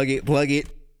 plug it.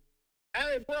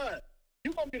 Hey, bro,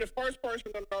 you gonna be the first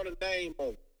person to know the name of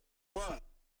it, bro.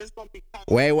 It's gonna be.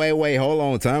 Wait, hold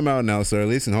on, time out now, sir.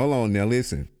 Listen, hold on now,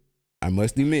 listen. I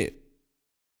must admit,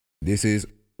 this is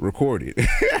recorded.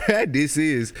 This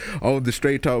is on the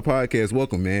Straight Talk Podcast.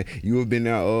 Welcome, man. You have been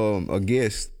now a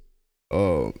guest.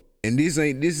 And this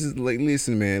is like,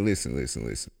 listen, man,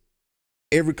 listen.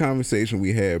 Every conversation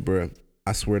we had, bro,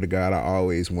 I swear to God, I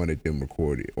always wanted them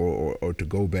recorded or to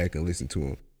go back and listen to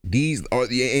them. These are,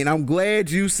 and I'm glad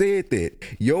you said that.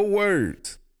 Your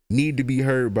words need to be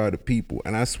heard by the people.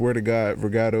 And I swear to God,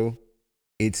 Virgodo,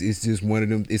 it's just one of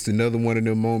them. It's another one of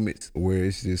them moments where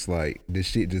it's just like the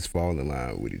shit just fall in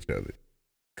line with each other.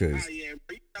 Cause yeah,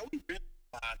 we been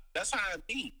that's how it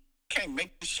be. Can't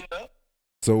make this shit up.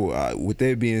 So with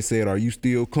that being said, are you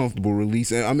still comfortable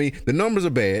releasing? I mean, the numbers are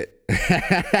bad,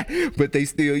 but they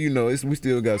still, we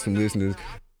still got some listeners.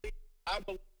 I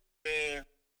believe, man,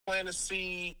 plant a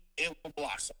seed, it will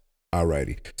blossom.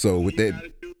 Alrighty. So with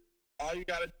that, all you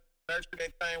gotta do is nurture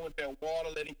that thing with that water,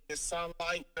 let it get sunlight.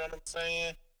 You know what I'm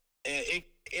saying? And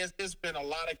it's been a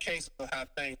lot of cases of how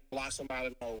things blossom out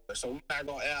of nowhere. So we're not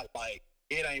gonna act like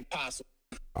it ain't possible.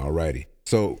 Alrighty.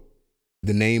 So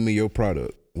the name of your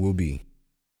product will be.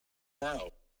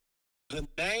 Bro, the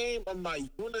name of my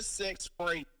unisex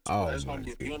fragrance is going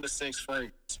to be unisex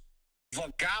fragrance.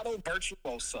 Virgodo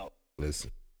Virtuoso.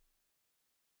 Listen.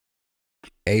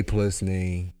 A+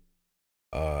 name.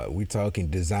 We talking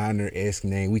designer-esque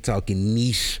name. We talking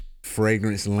niche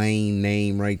fragrance lane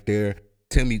name right there.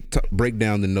 Tell me, break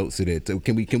down the notes of that. So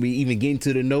can we even get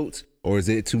into the notes, or is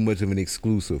it too much of an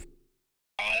exclusive?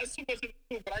 Oh, that's too much of an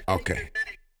exclusive. But I okay.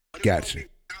 Gotcha.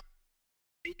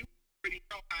 You already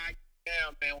know how I get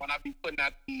down, man, when I be putting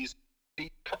out these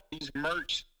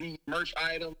merch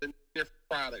items and different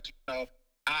products.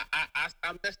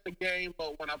 I messed the game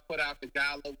up when I put out the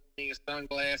Gallo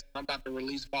sunglasses. I'm about to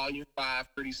release volume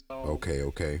 5 pretty soon. Okay. You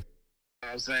know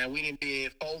what I'm saying? We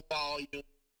did 4 volumes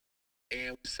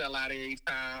and we sell out every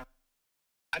time.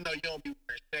 I know you don't be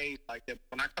wearing shades like that.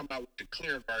 But when I come out with the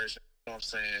clear version, you know what I'm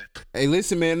saying? Hey,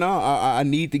 listen, man. No, I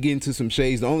need to get into some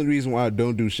shades. The only reason why I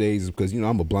don't do shades is because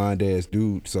I'm a blind ass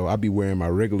dude, so I be wearing my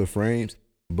regular frames.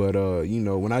 But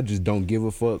when I just don't give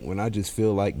a fuck, when I just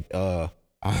feel like I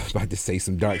was about to say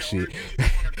some dark Or shit. you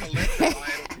just want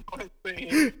to collect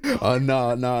item, you know what I'm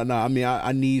saying? No. I mean,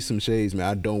 I need some shades, man.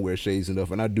 I don't wear shades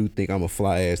enough, and I do think I'm a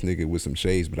fly ass nigga with some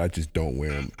shades, but I just don't wear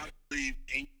them. I believe,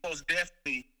 and you most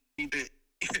definitely need to.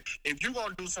 If you're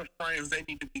gonna do some frames, they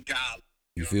need to be godly.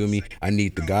 You know feel what I'm me? saying? I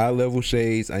need the god level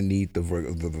shades. I need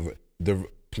the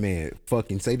man.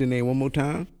 Fucking say the name one more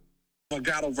time.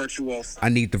 Virgodo virtuoso. I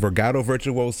need the Virgodo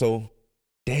virtuoso.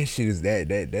 That shit is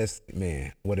that's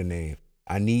man. What a name.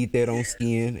 I need that on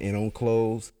skin and on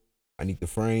clothes. I need the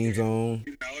frames on.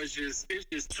 You know, it's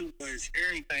just too much.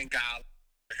 Everything godly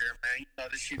here, man. You know,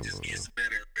 this shit just gets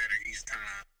better and better each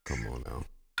time. Come on now.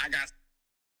 I got,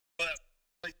 but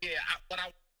yeah, what I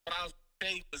was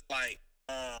saying was like,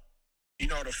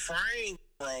 the frame,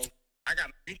 bro. I got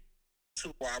a video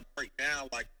too where I break down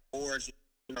like boards,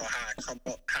 how I come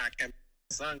up, how I can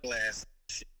sunglasses.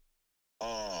 Shit.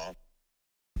 But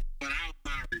I'll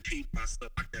not repeat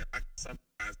myself. I can summarize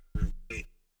it real quick.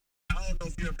 I don't know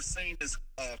if you ever seen this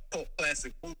cult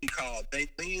classic movie called They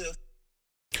Live.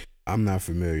 I'm not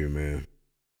familiar, man.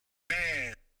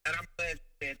 Man, and I'm glad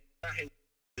that I ain't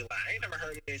never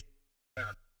heard of this.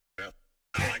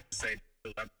 I like to say,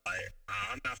 I'm like,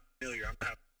 I'm not familiar. I'm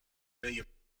not familiar.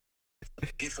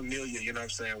 Get familiar, you know what I'm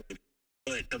saying? With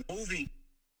it. But the movie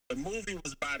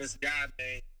was by this guy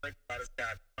named,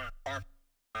 John Parker.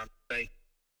 I'm saying,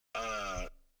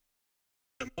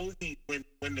 the movie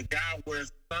when the guy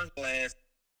wears sunglasses,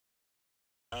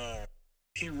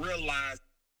 he realized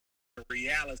the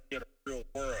reality of the real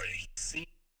world. And he see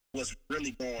what's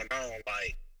really going on.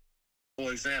 Like,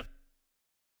 for example,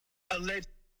 allegedly,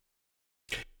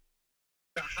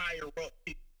 the higher up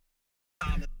people,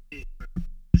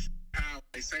 politics, how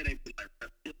they say they be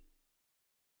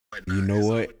like. You know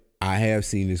what? I have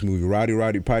seen this movie.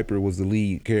 Roddy Piper was the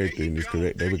lead character in this.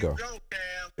 Correct? There we go.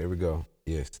 There we go.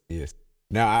 Yes.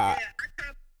 Now I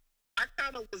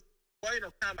kind of was I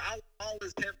was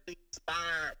always heavily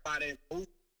inspired by that movie,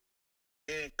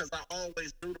 and because I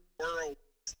always knew the world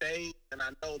stayed, and I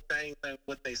know things and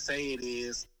what they say it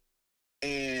is,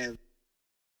 and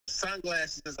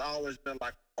sunglasses has always been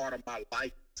like part of my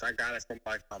life. So I got it from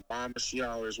like my mama; she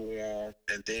always wore them,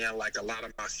 and then like a lot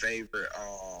of my favorite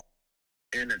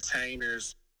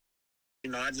entertainers.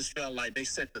 I just felt like they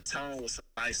set the tone with some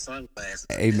nice sunglasses.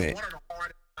 Amen. It's one of the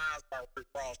hardest times by Rick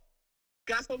Ross.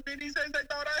 Got so many things they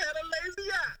thought I had a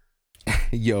lazy eye.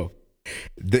 Yo,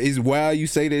 it's wild you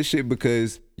say that shit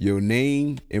because your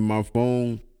name in my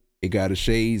phone, it got a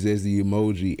shades as the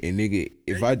emoji, and nigga,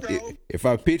 if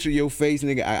I picture your face,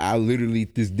 nigga, I literally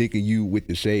just dick of you with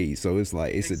the shades, so it's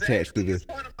like it's attached to the. It's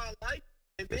part of my life.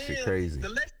 And that then, shit crazy. To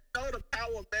let you know the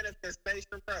power of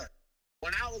manifestation, bro.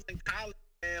 When I was in college,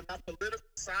 man, my political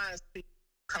science teacher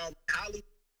called me Hollywood,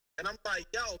 and I'm like,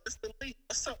 yo, Mr. Lee,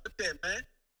 what's up with that, man?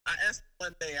 I asked him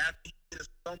one day after he did this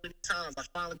so many times. I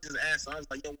finally just asked him. I was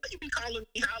like, yo, why you be calling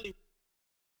me Hollywood?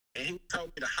 And he told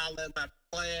me to holler at my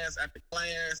class. After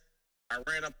class, I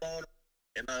ran up on him,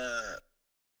 and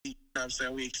you know what I'm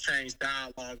saying, we exchanged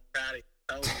dialogue about it.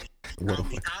 He told me, he called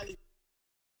me Hollywood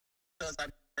because I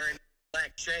wearing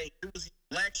black shades. It was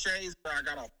black shades, bro. I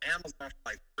got off Amazon for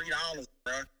like $3,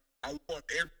 bro. I wore them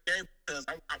every day because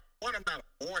I'm not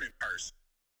a morning person.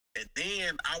 And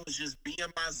then I was just being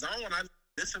my zone. I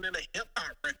listening to hip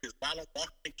hop records while I'm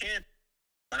walking the campus.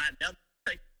 But I never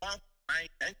take them off. I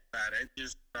ain't think about it.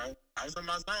 Just, I was in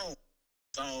my zone.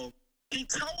 So he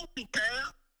told me,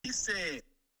 Cal, he said,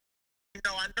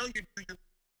 I know you do your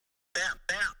bap,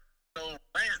 rap.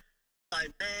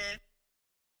 Like, man,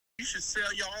 you should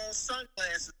sell your own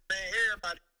sunglasses, man.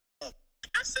 Everybody.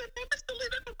 I said, man, Mr. Lee,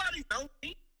 nobody know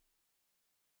me.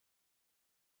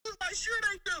 He was like, sure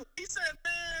they do. He said,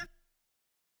 man,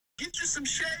 get you some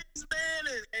shades, man,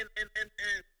 and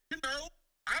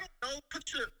I don't know,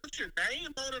 put your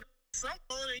name on it, something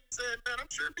on it. He said, man, I'm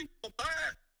sure people will buy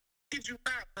it. Kid you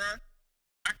not, bro.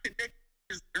 I connected with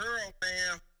this girl,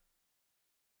 man.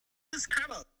 She just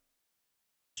kind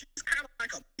of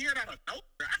like appeared out of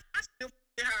nowhere. I still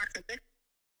forget how I connected,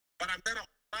 but I met her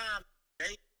online,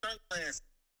 made sunglasses.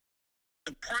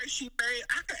 The price she made,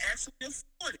 I could actually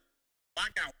afford it. I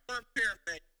got one pair of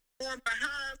things, one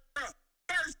behind, bro.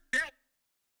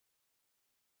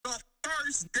 The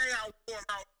first day I wore them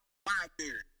out my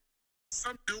beard.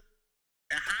 Some dude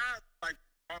at high, like,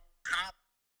 college,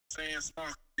 saying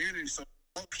small community, so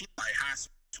he like high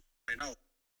school 2.0.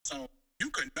 So you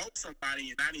could know somebody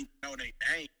and not even know their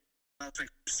name. I don't think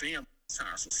you see him all the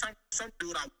time. So some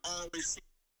dude I always see.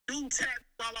 Dude tap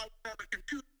while I was on the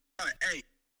computer. Like, hey,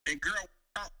 that girl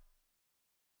talk.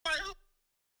 Like, oh.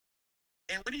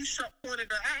 And when he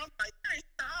pointed her out, I'm like, hey,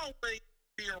 I always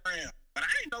be around. But I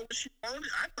didn't know what she wanted.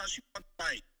 I thought she wanted,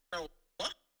 like,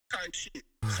 what type shit.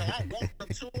 So I walked up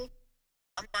to her.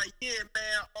 I'm like, yeah,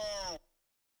 man,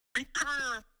 Big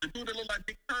Perm, the dude that looked like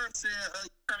Big Perm said, you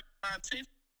trying to get my attention?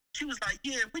 She was like,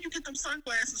 yeah, where you get them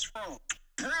sunglasses from?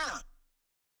 Bruh,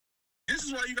 this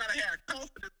is why you gotta have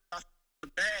confidence in the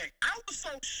bag. I was so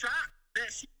shocked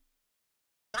that she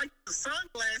liked the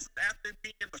sunglasses after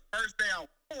being the first day I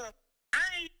wore them. I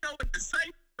ain't know what to say.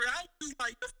 I was just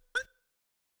like,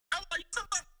 I was like,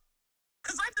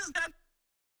 because I just got,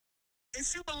 and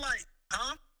she was like,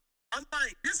 huh? I'm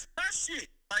like, this is my shit.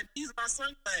 Like, these are my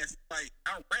sunglasses. Like,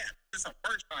 I rap. This is a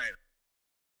merch item.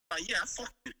 Like, yeah, I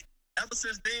fuck with it. Ever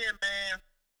since then, man,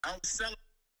 I was selling.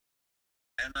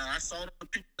 And I sold them to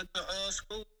people at the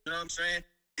school. You know what I'm saying?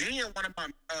 Then one of my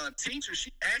teachers,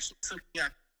 she actually took me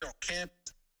out on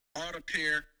campus, bought a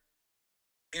pair,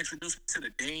 introduced me to the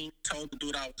dean, told the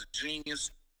dude I was a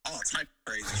genius, all type of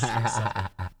crazy shit. So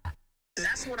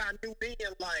that's what I knew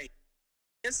then. Like,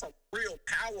 it's a real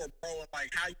power, bro.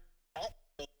 Like, how you talk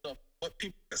about stuff, what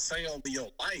people can say over your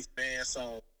life, man.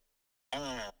 So,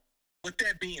 with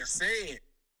that being said,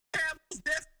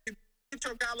 definitely get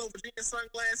your guy over Virginia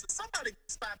sunglasses. Somebody can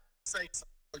stop and say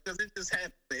something because it just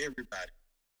happens to everybody.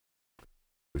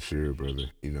 For sure, brother.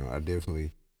 You know, I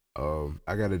definitely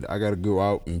I gotta go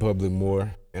out in public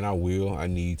more, and I will. I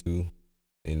need to.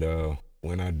 And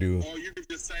when I do, Or you can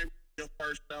just say your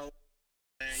first show.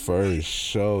 First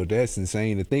show, that's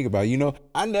insane to think about. You know,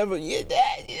 I never, you know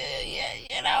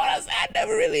what I'm saying? I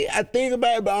never really, I think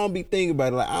about it, but I don't be thinking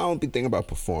about it. Like, I don't be thinking about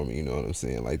performing, you know what I'm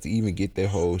saying? Like, to even get that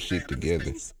whole shit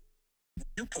together.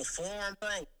 You perform, bro,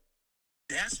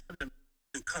 that's when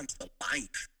it comes to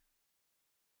life.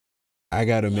 I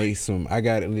gotta make some, I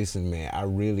gotta, listen, man, I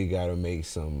really gotta make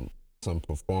some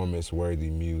performance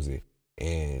worthy music.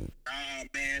 And,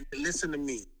 man, listen to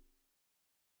me.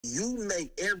 You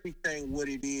make everything what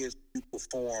it is you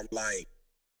perform. Like,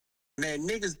 man,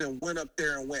 niggas done went up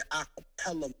there and went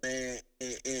acapella, man,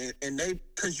 and they,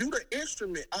 cause you the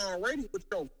instrument already with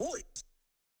your voice.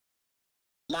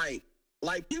 Like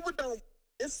people don't.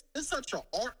 It's such an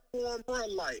art form, bro.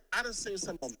 Like, I done seen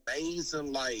some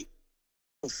amazing like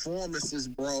performances,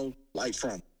 bro. Like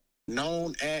from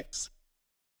known acts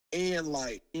and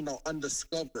like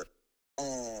undiscovered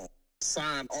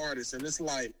signed artists, and it's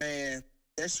like, man,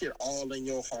 that shit all in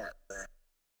your heart, bro.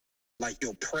 Like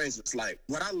your presence. Like,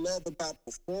 what I love about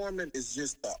performing is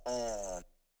just the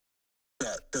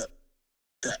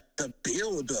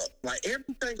build up. Like,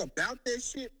 everything about that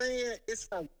shit, man, it's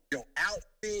from your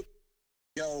outfit,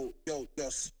 your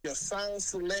song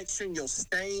selection, your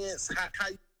stance, how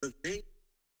you present,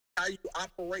 how you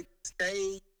operate the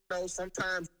stage. You know,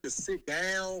 sometimes you can sit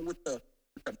down with the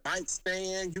mic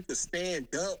stand, you can stand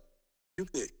up, you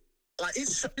could, like,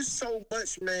 it's so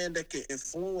much, man, that can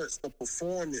influence the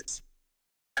performance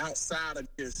outside of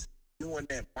just doing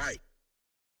that mic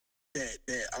that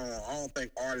I don't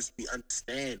think artists be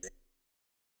understanding.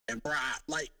 And bro,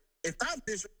 like, if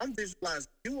I'm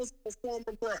visualizing you as a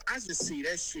performer, bro, I just see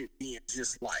that shit being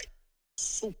just like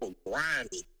super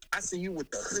grimy. I see you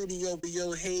with the hoodie over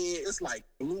your head. It's like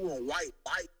blue and white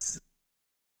lights.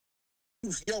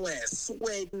 Your ass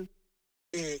sweating,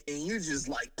 and you just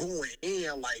like going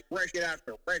in like record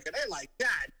after record. They like,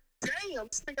 God damn,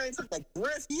 this nigga ain't took a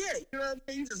breath yet. You know what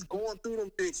I mean? You just going through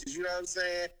them bitches, you know what I'm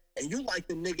saying? And you like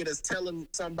the nigga that's telling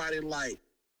somebody like,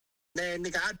 man,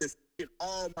 nigga, I just get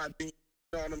all my beats,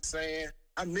 you know what I'm saying?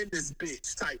 I'm in this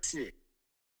bitch type shit.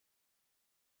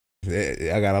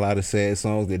 I got a lot of sad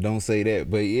songs that don't say that,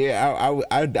 but yeah,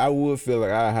 I would feel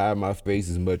like I hide my face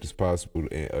as much as possible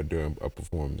during a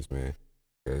performance, man,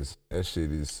 because that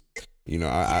shit is, you know,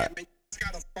 man, you just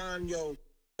gotta find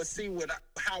let's see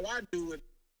how I do it,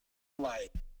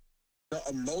 like the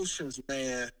emotions,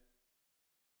 man.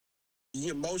 The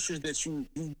emotions that you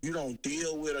don't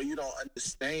deal with or you don't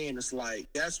understand, it's like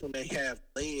that's when they have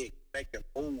legs they can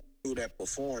move through that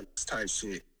performance type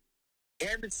shit.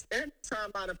 Every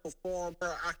time I perform,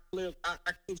 bro, I don't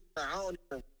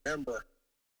even remember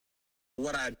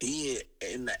what I did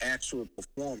in the actual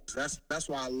performance. That's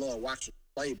why I love watching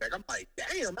playback. I'm like,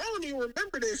 damn, I don't even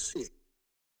remember this shit.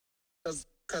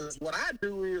 Cause what I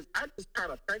do is I just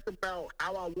kind of think about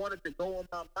how I want it to go in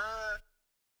my mind.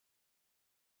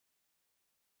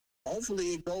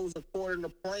 Hopefully it goes according to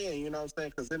plan, you know what I'm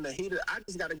saying? Because in the heat, I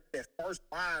just got to get that first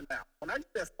line out. When I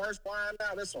get that first line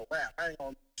out, it's a wrap. I ain't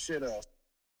gonna do shit else.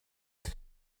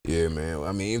 Yeah, man.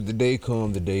 I mean, if the day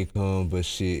come, the day come. But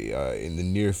shit, in the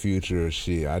near future,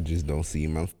 shit, I just don't see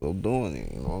myself doing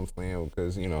it. You know what I'm saying?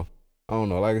 Because I don't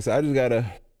know. Like I said, I just gotta.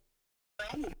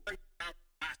 I'm gonna bring out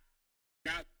my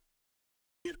got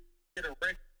get a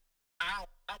record. I'll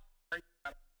bring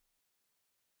out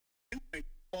you make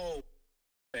full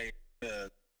thing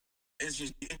because it's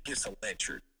just it gets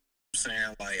electric. I'm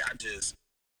saying like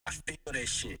I feel that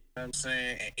shit. You know what I'm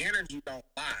saying? And energy don't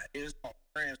lie. It's gonna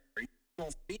transfer. You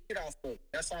gonna feed it off of it.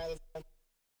 That's all it's gonna do.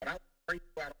 But I'm gonna bring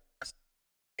you out of my stuff.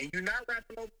 And you're not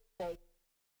rapping over phone,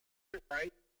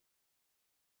 right?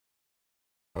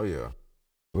 Oh yeah.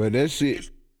 But that shit,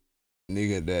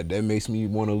 nigga, that makes me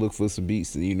want to look for some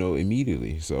beats,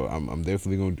 immediately. So I'm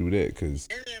definitely gonna do that, cause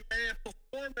And then, man,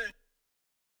 performing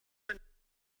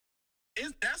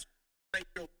is that's what make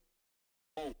your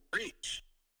phone rich.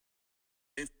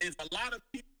 If a lot of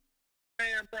people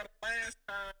saying, bro, the last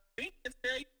time, he can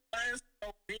tell you the last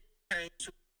show he came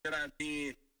to that I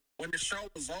did when the show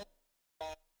was over,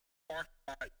 parking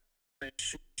lot and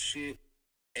shoot shit,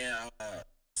 and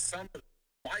some of the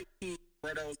white kids,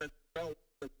 bro, that was at the show,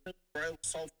 bro, it was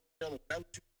so fulfilling. That was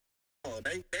you know,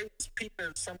 they was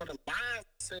peeping some of the lines and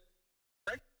said,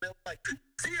 they was like,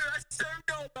 see, I still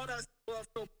know about us, bro.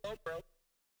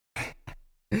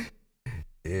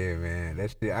 yeah, man,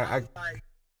 that shit. I was like,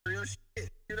 real shit.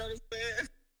 You know what I'm saying?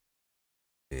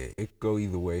 Yeah, it could go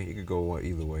either way. It could go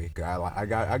either way. I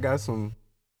got some,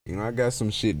 I got some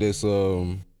shit that's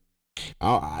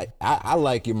I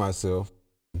like it myself,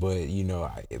 but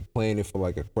playing it for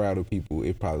like a crowd of people,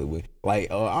 it probably would.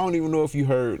 Like I don't even know if you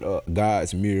heard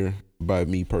God's Mirror by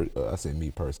me. I said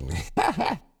me personally,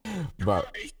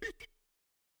 but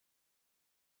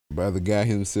by the guy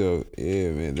himself.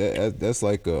 Yeah, man. That's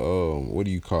like a what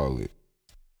do you call it?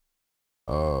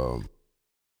 Um,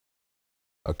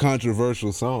 a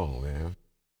controversial song, man.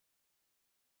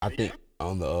 I think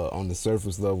on the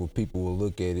surface level, people will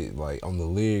look at it like on the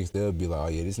lyrics, they'll be like, "Oh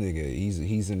yeah, this nigga,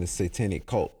 he's in a satanic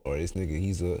cult, or this nigga,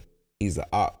 he's a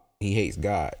op, he hates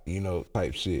God,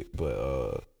 type shit."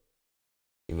 But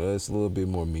it's a little bit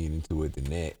more meaning to it than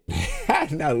that.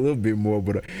 Not a little bit more,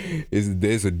 but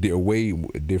there's a way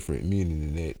different meaning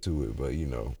than that to it. But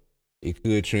it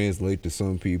could translate to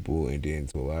some people, and then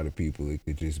to a lot of people, it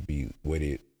could just be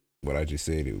what I just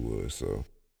said it was. So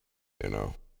you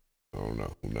know. I don't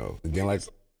know. Who knows? Again, like,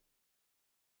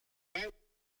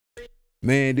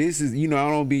 man, this is I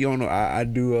don't be on. I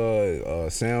do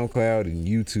SoundCloud and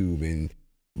YouTube, and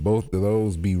both of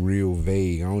those be real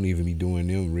vague. I don't even be doing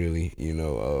them really.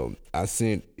 I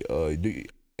sent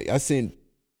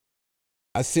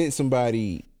I sent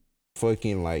somebody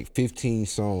fucking like 15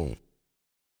 songs,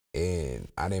 and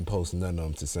I didn't post none of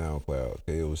them to SoundCloud.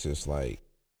 It was just like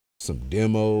some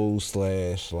demos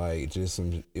slash like just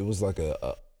some. It was like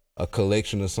a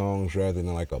collection of songs rather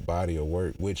than like a body of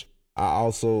work, which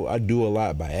I do a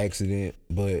lot by accident.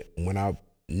 But when I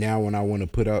want to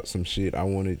put out some shit, I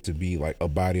want it to be like a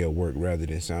body of work rather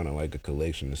than sounding like a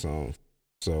collection of songs.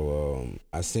 So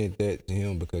I sent that to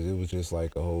him because it was just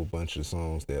like a whole bunch of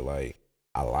songs that like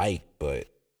I like, but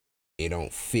it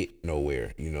don't fit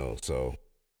nowhere. So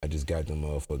I just got them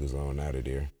motherfuckers on out of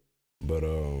there. But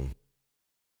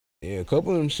yeah, a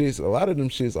couple of them shits, a lot of them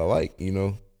shits I like.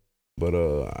 But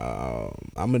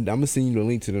I'm gonna send you the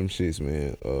link to them shits,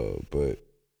 man. But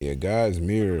yeah, God's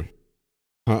Mirror,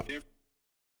 huh?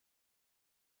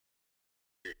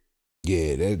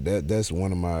 Yeah, that's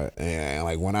one of my, and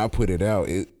like when I put it out,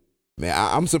 man,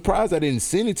 I'm surprised I didn't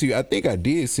send it to you. I think I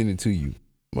did send it to you,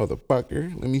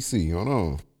 motherfucker. Let me see. Hold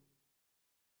on.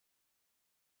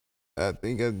 I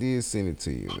think I did send it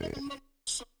to you, man.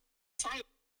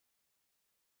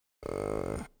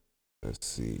 Uh, let's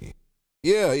see.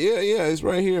 Yeah, yeah, yeah. It's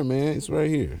right here, man. It's right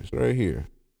here. It's right here.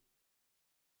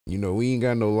 We ain't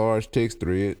got no large text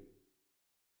thread.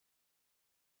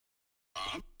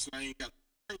 I'm saying,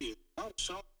 I'm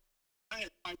so, I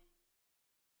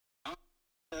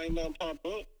ain't nothing pop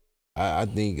up. I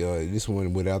think this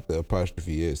one without the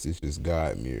apostrophe S, it's just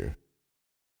God Mirror.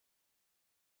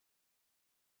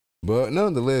 But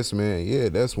nonetheless, man, yeah,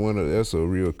 that's a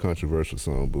real controversial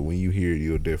song. But when you hear it,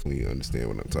 you'll definitely understand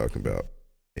what I'm talking about.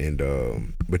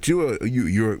 And but you're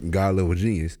a God level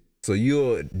genius, so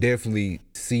you'll definitely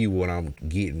see what I'm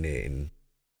getting at, and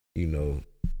you know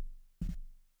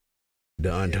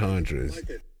the entendres.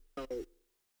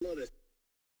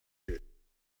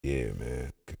 Yeah,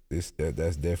 man,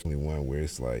 that's definitely one where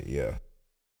it's like, yeah,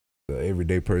 the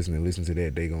everyday person that listens to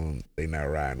that, they not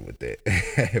riding with that.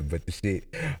 But the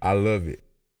shit, I love it.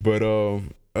 But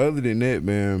other than that,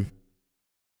 man,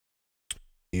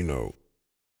 you know,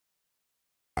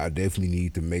 I definitely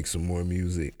need to make some more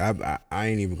music. I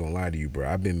ain't even gonna lie to you, bro.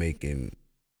 I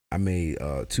made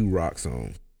 2 rock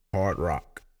songs, hard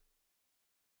rock.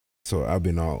 So I've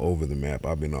been all over the map.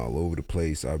 I've been all over the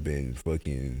place. I've been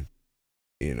fucking,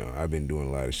 I've been doing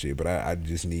a lot of shit. But I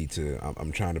just need to.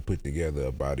 I'm trying to put together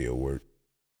a body of work,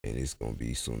 and it's gonna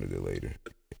be sooner than later.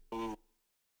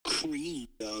 Creed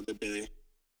the other day.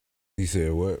 You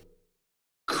said what?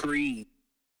 Creed.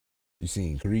 You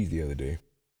seen Creed the other day?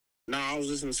 No, I was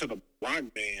listening to the rock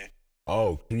band.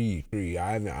 Oh, Creed.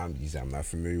 I'm not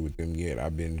familiar with them yet.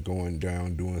 I've been going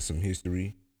down doing some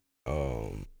history.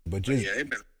 But just yeah, they've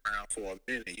been around for a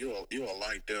minute. You'll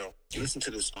like them. Listen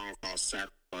to this song called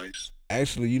Sacrifice.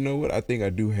 actually, you know what? I think I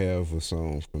do have a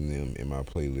song from them in my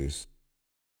playlist.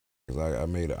 Cause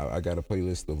I got a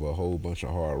playlist of a whole bunch of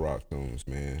hard rock songs,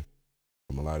 man,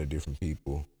 from a lot of different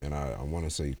people, and I want to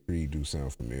say Creed do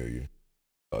sound familiar.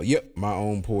 Yep, my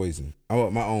own poison. Oh,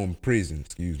 my own prison.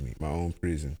 Excuse me, my own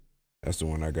prison. That's the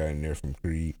one I got in there from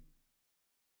Creed.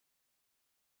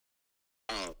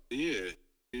 Oh yeah,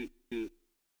 you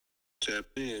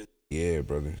tapped in. Yeah,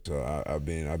 brother. So I've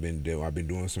been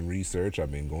doing some research.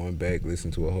 I've been going back,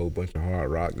 listening to a whole bunch of hard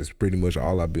rock. That's pretty much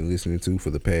all I've been listening to for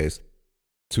the past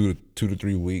 2 to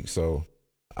 3 weeks. So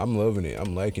I'm loving it.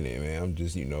 I'm liking it, man. I'm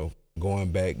just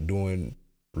going back doing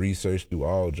research through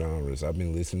all genres. I've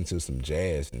been listening to some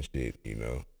jazz and shit, and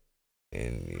Oh,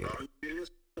 yeah,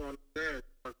 it's on there.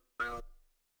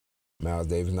 Miles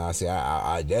Davis. Now, see,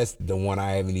 I that's the one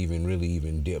I haven't even really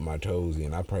even dipped my toes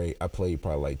in. I played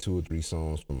probably like 2 or 3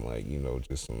 songs from like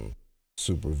just some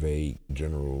super vague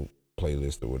general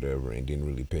playlist or whatever, and didn't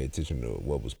really pay attention to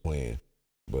what was playing.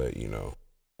 But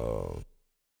uh,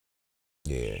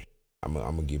 yeah, I'm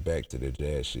gonna get back to the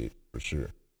jazz shit for sure.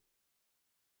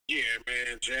 Yeah,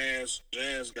 man, jazz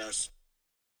got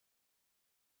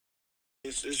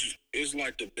it's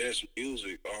like the best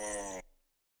music.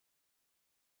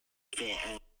 For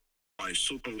like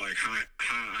super like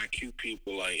high IQ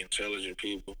people, like intelligent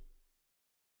people.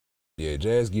 Yeah,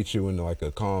 jazz gets you into like a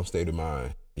calm state of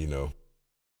mind. Yeah.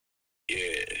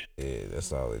 Yeah,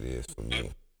 that's all it is for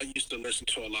me. I used to listen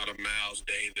to a lot of Miles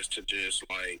Davis to just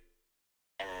like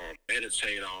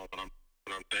meditate on when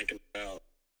I'm thinking about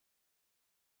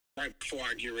right before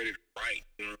I get ready to write.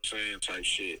 You know what I'm saying? Type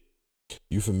shit.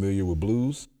 You familiar with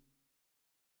blues?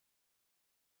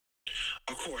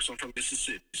 Of course, I'm from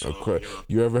Mississippi, so Of course.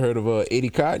 You ever heard of Eddie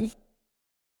Cotton?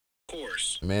 Of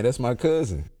course. Man, that's my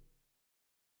cousin.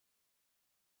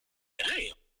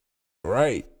 Damn.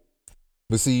 Right.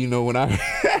 But see, when I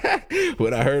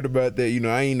when I heard about that,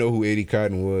 I ain't know who Eddie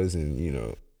Cotton was, and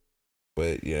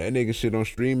but yeah, that nigga shit on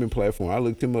streaming platform. I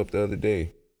looked him up the other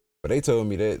day, but they told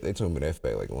me that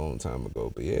fact like a long time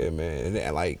ago. But yeah, man,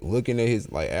 and like looking at his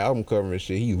like album cover and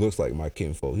shit, he looks like my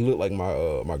kinfolk. He looked like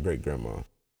my great grandma.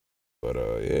 But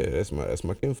yeah, that's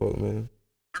my kinfolk, man.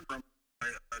 My grandma,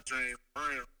 James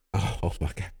Brown. Oh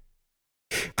my god.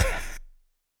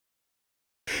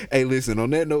 Hey, listen, on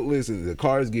that note, the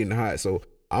car is getting hot, so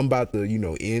I'm about to,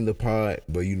 end the pod,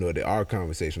 but that our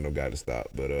conversation don't got to stop.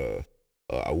 But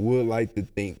I would like to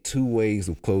think 2 ways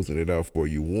of closing it out for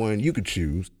you. One, you could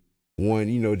choose. One,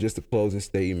 just a closing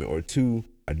statement, or two,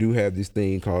 I do have this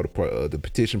thing called the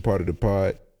petition part of the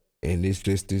pod, and it's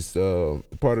just this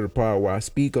part of the pod where I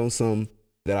speak on something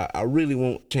that I really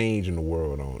want change in the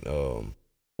world on.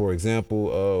 For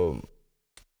example,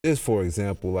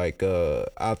 like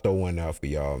I'll throw one out for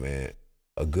y'all, man.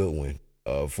 A good one.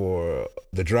 For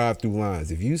the drive-through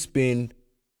lines. If you spend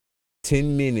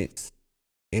 10 minutes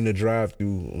in the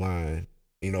drive-through line,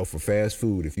 for fast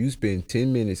food, if you spend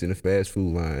 10 minutes in a fast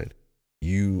food line,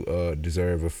 you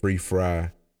deserve a free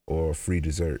fry or a free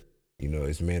dessert.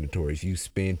 It's mandatory. If you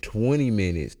spend 20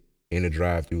 minutes in a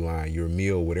drive-through line, your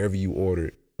meal, whatever you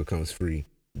ordered, becomes free.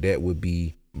 That would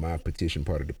be my petition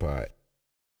part of the pod.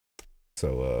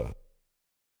 So,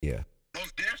 yeah.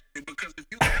 Most definitely, because if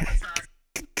you advertise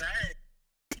that,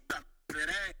 you got to do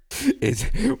that. It's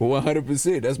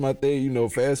 100%. That's my thing.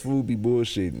 Fast food be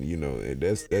bullshitting. And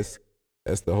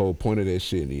that's the whole point of that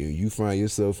shit. You find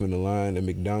yourself in the line at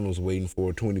McDonald's waiting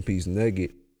for a 20-piece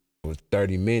nugget for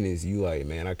 30 minutes. You like,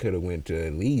 man, I could have went to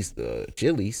at least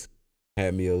Chili's,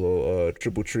 had me a little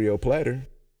triple trio platter.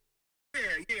 Yeah,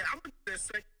 I'm gonna do that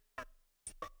second.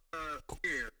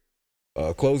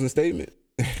 Closing statement.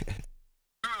 Nah,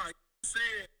 you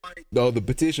said like. Oh, the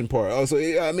petition part. Also,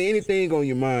 I mean, anything on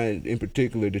your mind in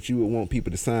particular that you would want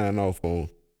people to sign off on,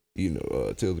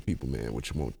 tell the people, man, what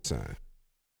you want to sign.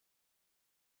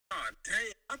 Oh,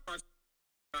 damn. I thought.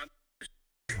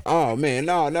 Oh man,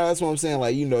 no, that's what I'm saying.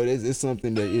 Like, it's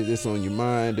something that it's on your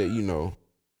mind that you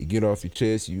get off your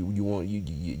chest. You want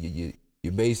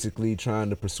You're basically trying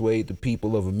to persuade the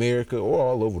people of America or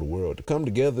all over the world to come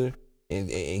together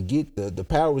and get the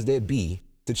powers that be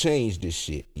to change this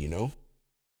shit, you know?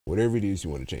 Whatever it is you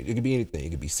want to change. It could be anything. It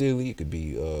could be silly, it could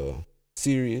be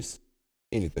serious,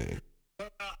 anything.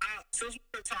 Since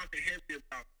we've been talking heavy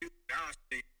about music, I'll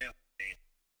say that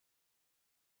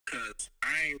because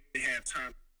I ain't really had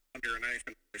time under and I ain't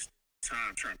finna waste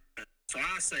time trying to. So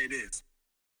I'll say this.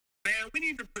 Man, we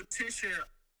need to petition,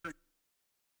 man.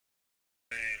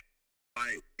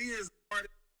 Like, we as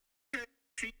artists,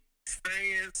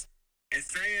 fans, and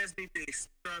fans need to, you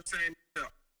know what I'm saying?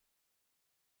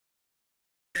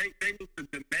 They need to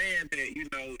demand that, you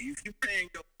know, if you paying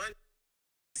your money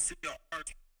to see your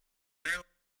art, now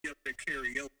you up there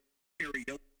karaoke.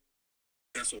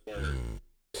 That's a word.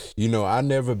 You know, I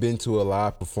never been to a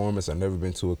live performance. I never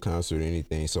been to a concert or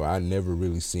anything, so I never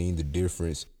really seen the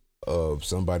difference of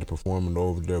somebody performing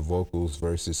over their vocals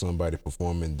versus somebody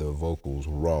performing the vocals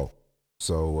raw.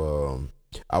 So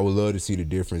I would love to see the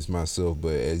difference myself,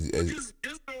 but as Just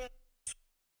know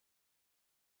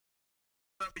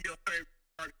some of your favorite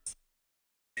artists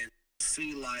and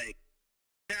see like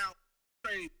now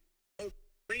say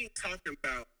we ain't talking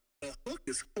about the hook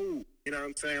is cool, you know what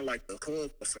I'm saying? Like the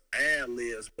hook or some ad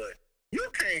libs, but you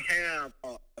can't have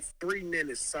a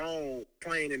 3-minute song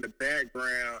playing in the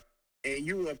background and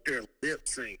you up there lip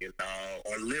singing,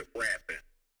 or lip rapping.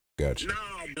 gotcha. No,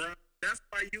 bro. That's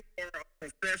why you are a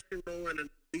professional and an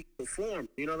elite performer.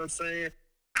 You know what I'm saying?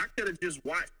 I could have just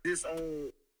watched this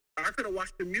on. I could have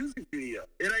watched the music video.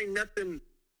 It ain't nothing.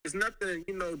 There's nothing,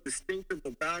 you know, distinctive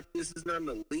about this. It's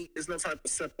nothing elite. There's no type of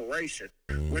separation.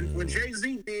 When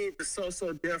Jay-Z did the So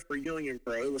Def reunion,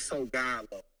 bro, it was so god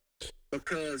level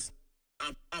because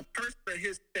a person of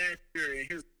his stature and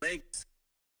his legs,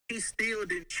 he still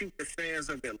didn't shoot the fans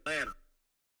of Atlanta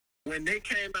when they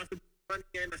came out the money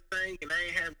and the thing, and they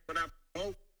ain't have put out the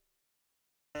vote.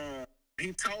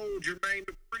 He told Jermaine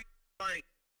Dupri, like,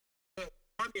 well,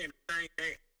 money and the thing,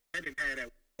 they didn't have that.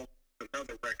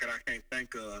 Another record I can't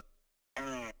think of.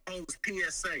 It was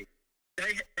PSA.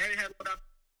 They had put out.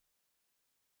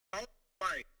 Oh,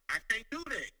 like, I can't do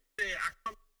that. He said, I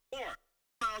come to the bar.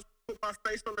 I was put my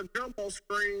face on the jumbo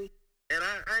screen, and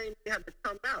I ain't have to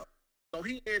come out. So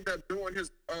he ended up doing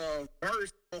his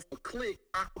verse off a click.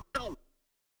 I could tell him.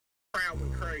 Crowd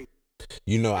went crazy.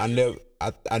 You know,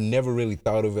 I never really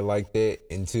thought of it like that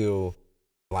until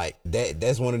like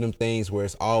that's one of them things where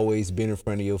it's always been in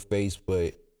front of your face,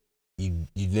 but you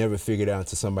never figured out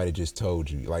until somebody just told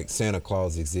you, like Santa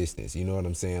Claus existence. You know what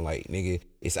I'm saying? Like, nigga,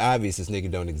 it's obvious this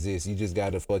nigga don't exist. You just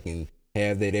gotta fucking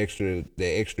have that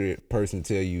extra person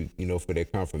tell you, you know, for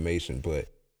that confirmation. But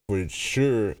for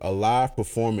sure, a live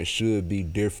performance should be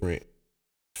different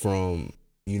from,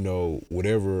 you know,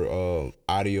 whatever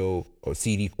audio or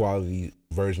CD quality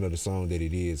version of the song that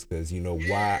it is, because you know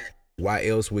why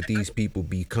else would these people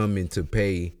be coming to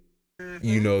pay,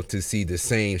 you know, to see the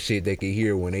same shit they could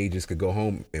hear when they just could go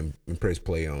home and press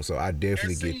play on. So I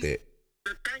definitely get that.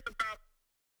 The thing about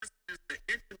this is the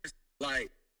intimacy.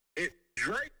 Like,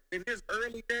 Drake in his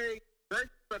early days, Drake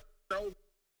was so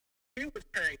he was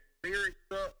paying lyrics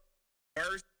up,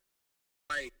 verse,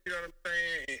 like, you know what I'm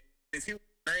saying? And if he was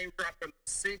name dropping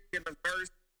the city in the verse,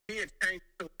 he had changed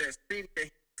to that city that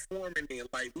he was performing in.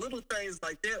 Like, little things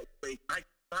like that, like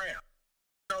crowd.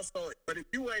 You know, so, but if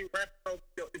you ain't rapping over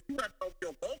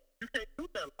your vocal, you can't do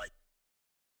that like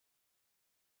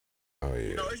that. Oh yeah.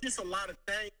 You know, it's just a lot of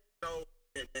things, you know,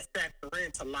 that factor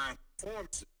into live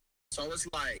performances. So it's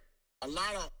like a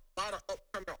lot of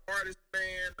upcoming artists,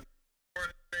 man,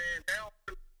 they don't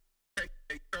really take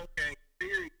their show game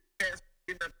serious. Cats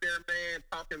getting up there, man,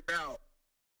 talking about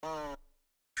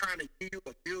trying to give you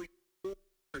 $1 billion,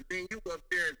 and then you up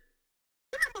there.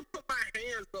 I'm gonna put my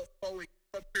hands up for you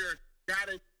up there. Got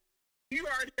it. You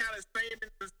already got it saying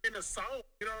in the song.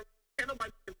 You know, can't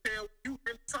nobody can tell you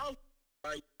been talking.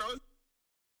 Like, you know,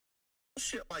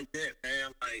 shit like that,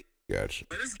 man. Like, gotcha.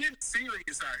 But it's getting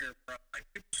serious out here, bro. Like,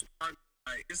 people start,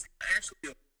 like, it's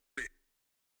actually a bit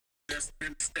that's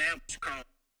been established called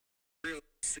real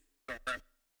serious rap.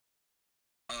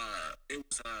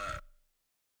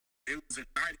 It was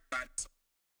ignited by this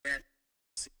bad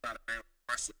by the man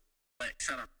Marcel. Like,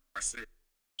 shout out Marcel.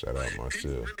 Shout out Marcel.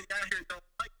 People really out here don't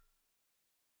like.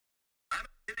 I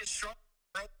did it short,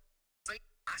 bro.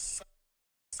 I saw.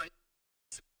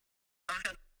 I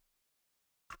had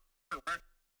to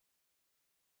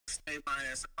stay my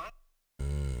ass up.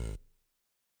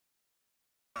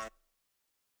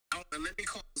 Let me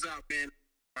close out, man.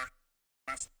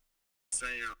 My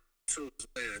saying too as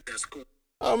well. That's cool.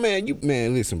 Oh man,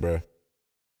 listen, bro.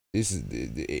 This is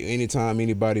anytime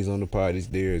anybody's on the pod, it's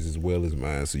theirs as well as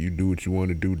mine. So you do what you want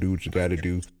to do what you got to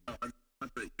do. You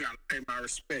gotta pay my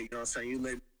respect. You know what I'm saying? You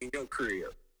live in your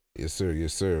crib. Yes, sir.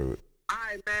 Yes, sir. All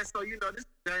right, man. So this is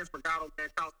James Virgodo, man.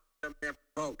 Talk to them, man.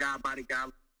 Promote God, body,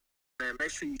 God, man.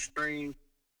 Make sure you stream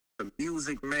the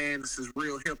music, man. This is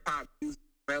real hip hop music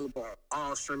available on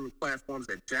all streaming platforms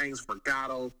at James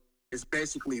Virgodo. It's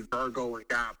basically Virgo and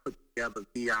God put together,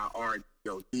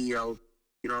 VIRGODO.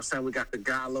 You know what I'm saying? We got the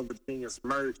God Love Genius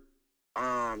merch,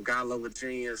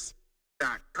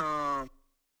 godloveagenius.com.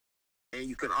 And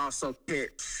you can also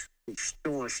catch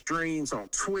doing streams on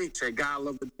Twitch at God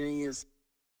Love Genius.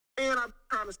 And I'm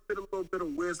trying to spit a little bit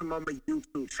of wisdom on my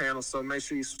YouTube channel, so make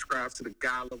sure you subscribe to the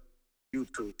God Love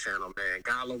YouTube channel, man.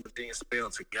 God Love Genius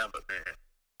spelled together, man.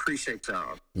 Appreciate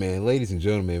y'all. Man, ladies and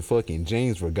gentlemen, fucking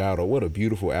James Virgodo, what a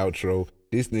beautiful outro.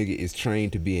 This nigga is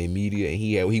trained to be in media, and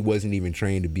he wasn't even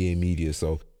trained to be in media.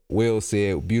 So well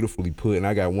said, beautifully put. And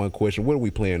I got one question: what are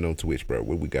we playing on Twitch, bro?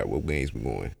 What we got? What games we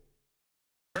going?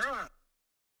 Bruh,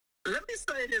 let me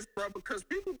say this, bro, because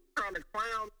people trying to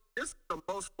clown. This is the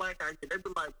most flack I get. They be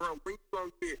like, bro, when you gonna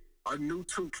get a new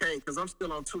 2K? Because I'm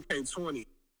still on 2K20.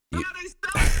 Yeah. Bro, they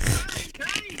still the same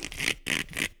game.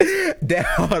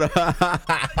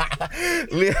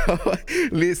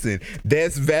 Listen,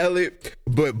 that's valid,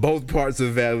 but both parts are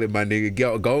valid, my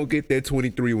nigga. Go get that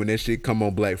 23 when that shit come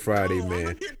on Black Friday, man. I'm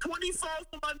gonna get 24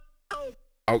 for my toe.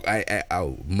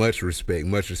 Oh, much respect,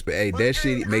 much respect. Hey, that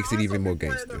shit makes it even more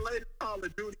gangster. Call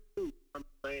of Duty too. I'm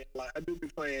saying, like, I do be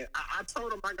playing. I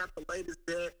told him I got the latest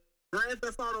deck. Grand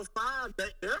Theft Auto 5,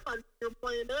 everybody's still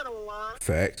playing that online.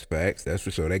 Facts. That's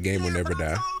for sure. That game will never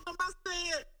die. I told them, I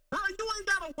said, bro, you ain't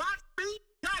gotta watch me.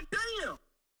 Goddamn.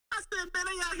 I said, man,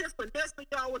 they out here finessing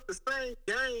y'all with the same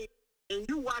game, and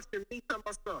you watching me talking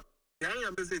about stuff.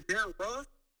 Damn, is it that rough?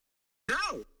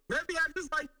 No. Maybe I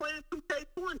just like playing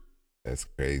 2K20. That's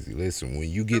crazy. Listen, when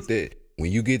you get that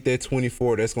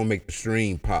 24, that's gonna make the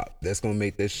stream pop. That's gonna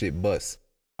make that shit bust.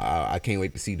 I can't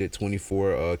wait to see that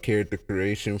 24 character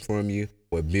creation from you.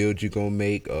 What build you gonna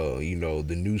make?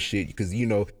 The new shit. Because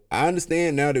I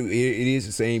understand now that it is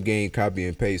the same game, copy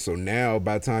and paste. So now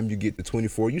by the time you get the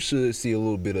 24, you should see a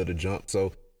little bit of the jump.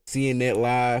 So seeing that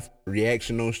live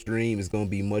reaction on stream is gonna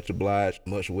be much obliged,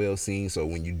 much well seen. So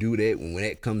when you do that, when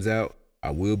that comes out,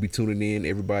 I will be tuning in.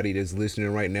 Everybody that's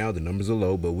listening right now, the numbers are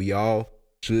low, but we all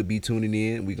should be tuning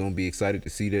in. We're gonna be excited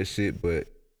to see that shit. But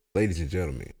ladies and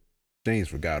gentlemen, James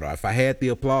Virgodo. If I had the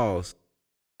applause,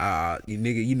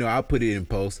 nigga, I'll put it in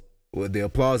post. Well, the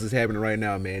applause is happening right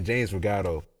now, man. James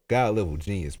Virgodo, God level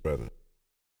genius, brother.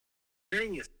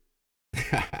 Genius.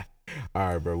 All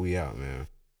right, bro, we out, man.